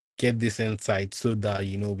 get this insight so that,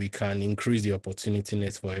 we can increase the opportunity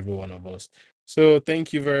net for every one of us. So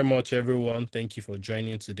thank you very much, everyone. Thank you for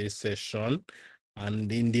joining today's session.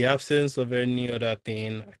 And in the absence of any other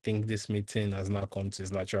thing, I think this meeting has now come to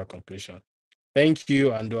its natural conclusion. Thank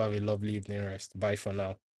you, and do have a lovely evening rest. Bye for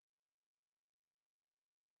now.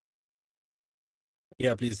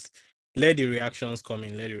 Yeah, please let the reactions come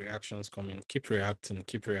in. Let the reactions come in. Keep reacting.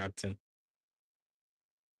 Keep reacting.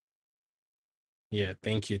 Yeah,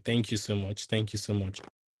 thank you. Thank you so much. Thank you so much.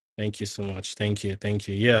 Thank you so much. Thank you. Thank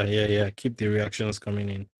you. Yeah. Keep the reactions coming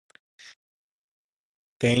in.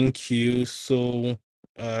 Thank you. So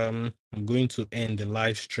I'm going to end the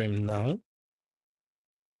live stream now.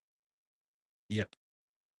 Yep.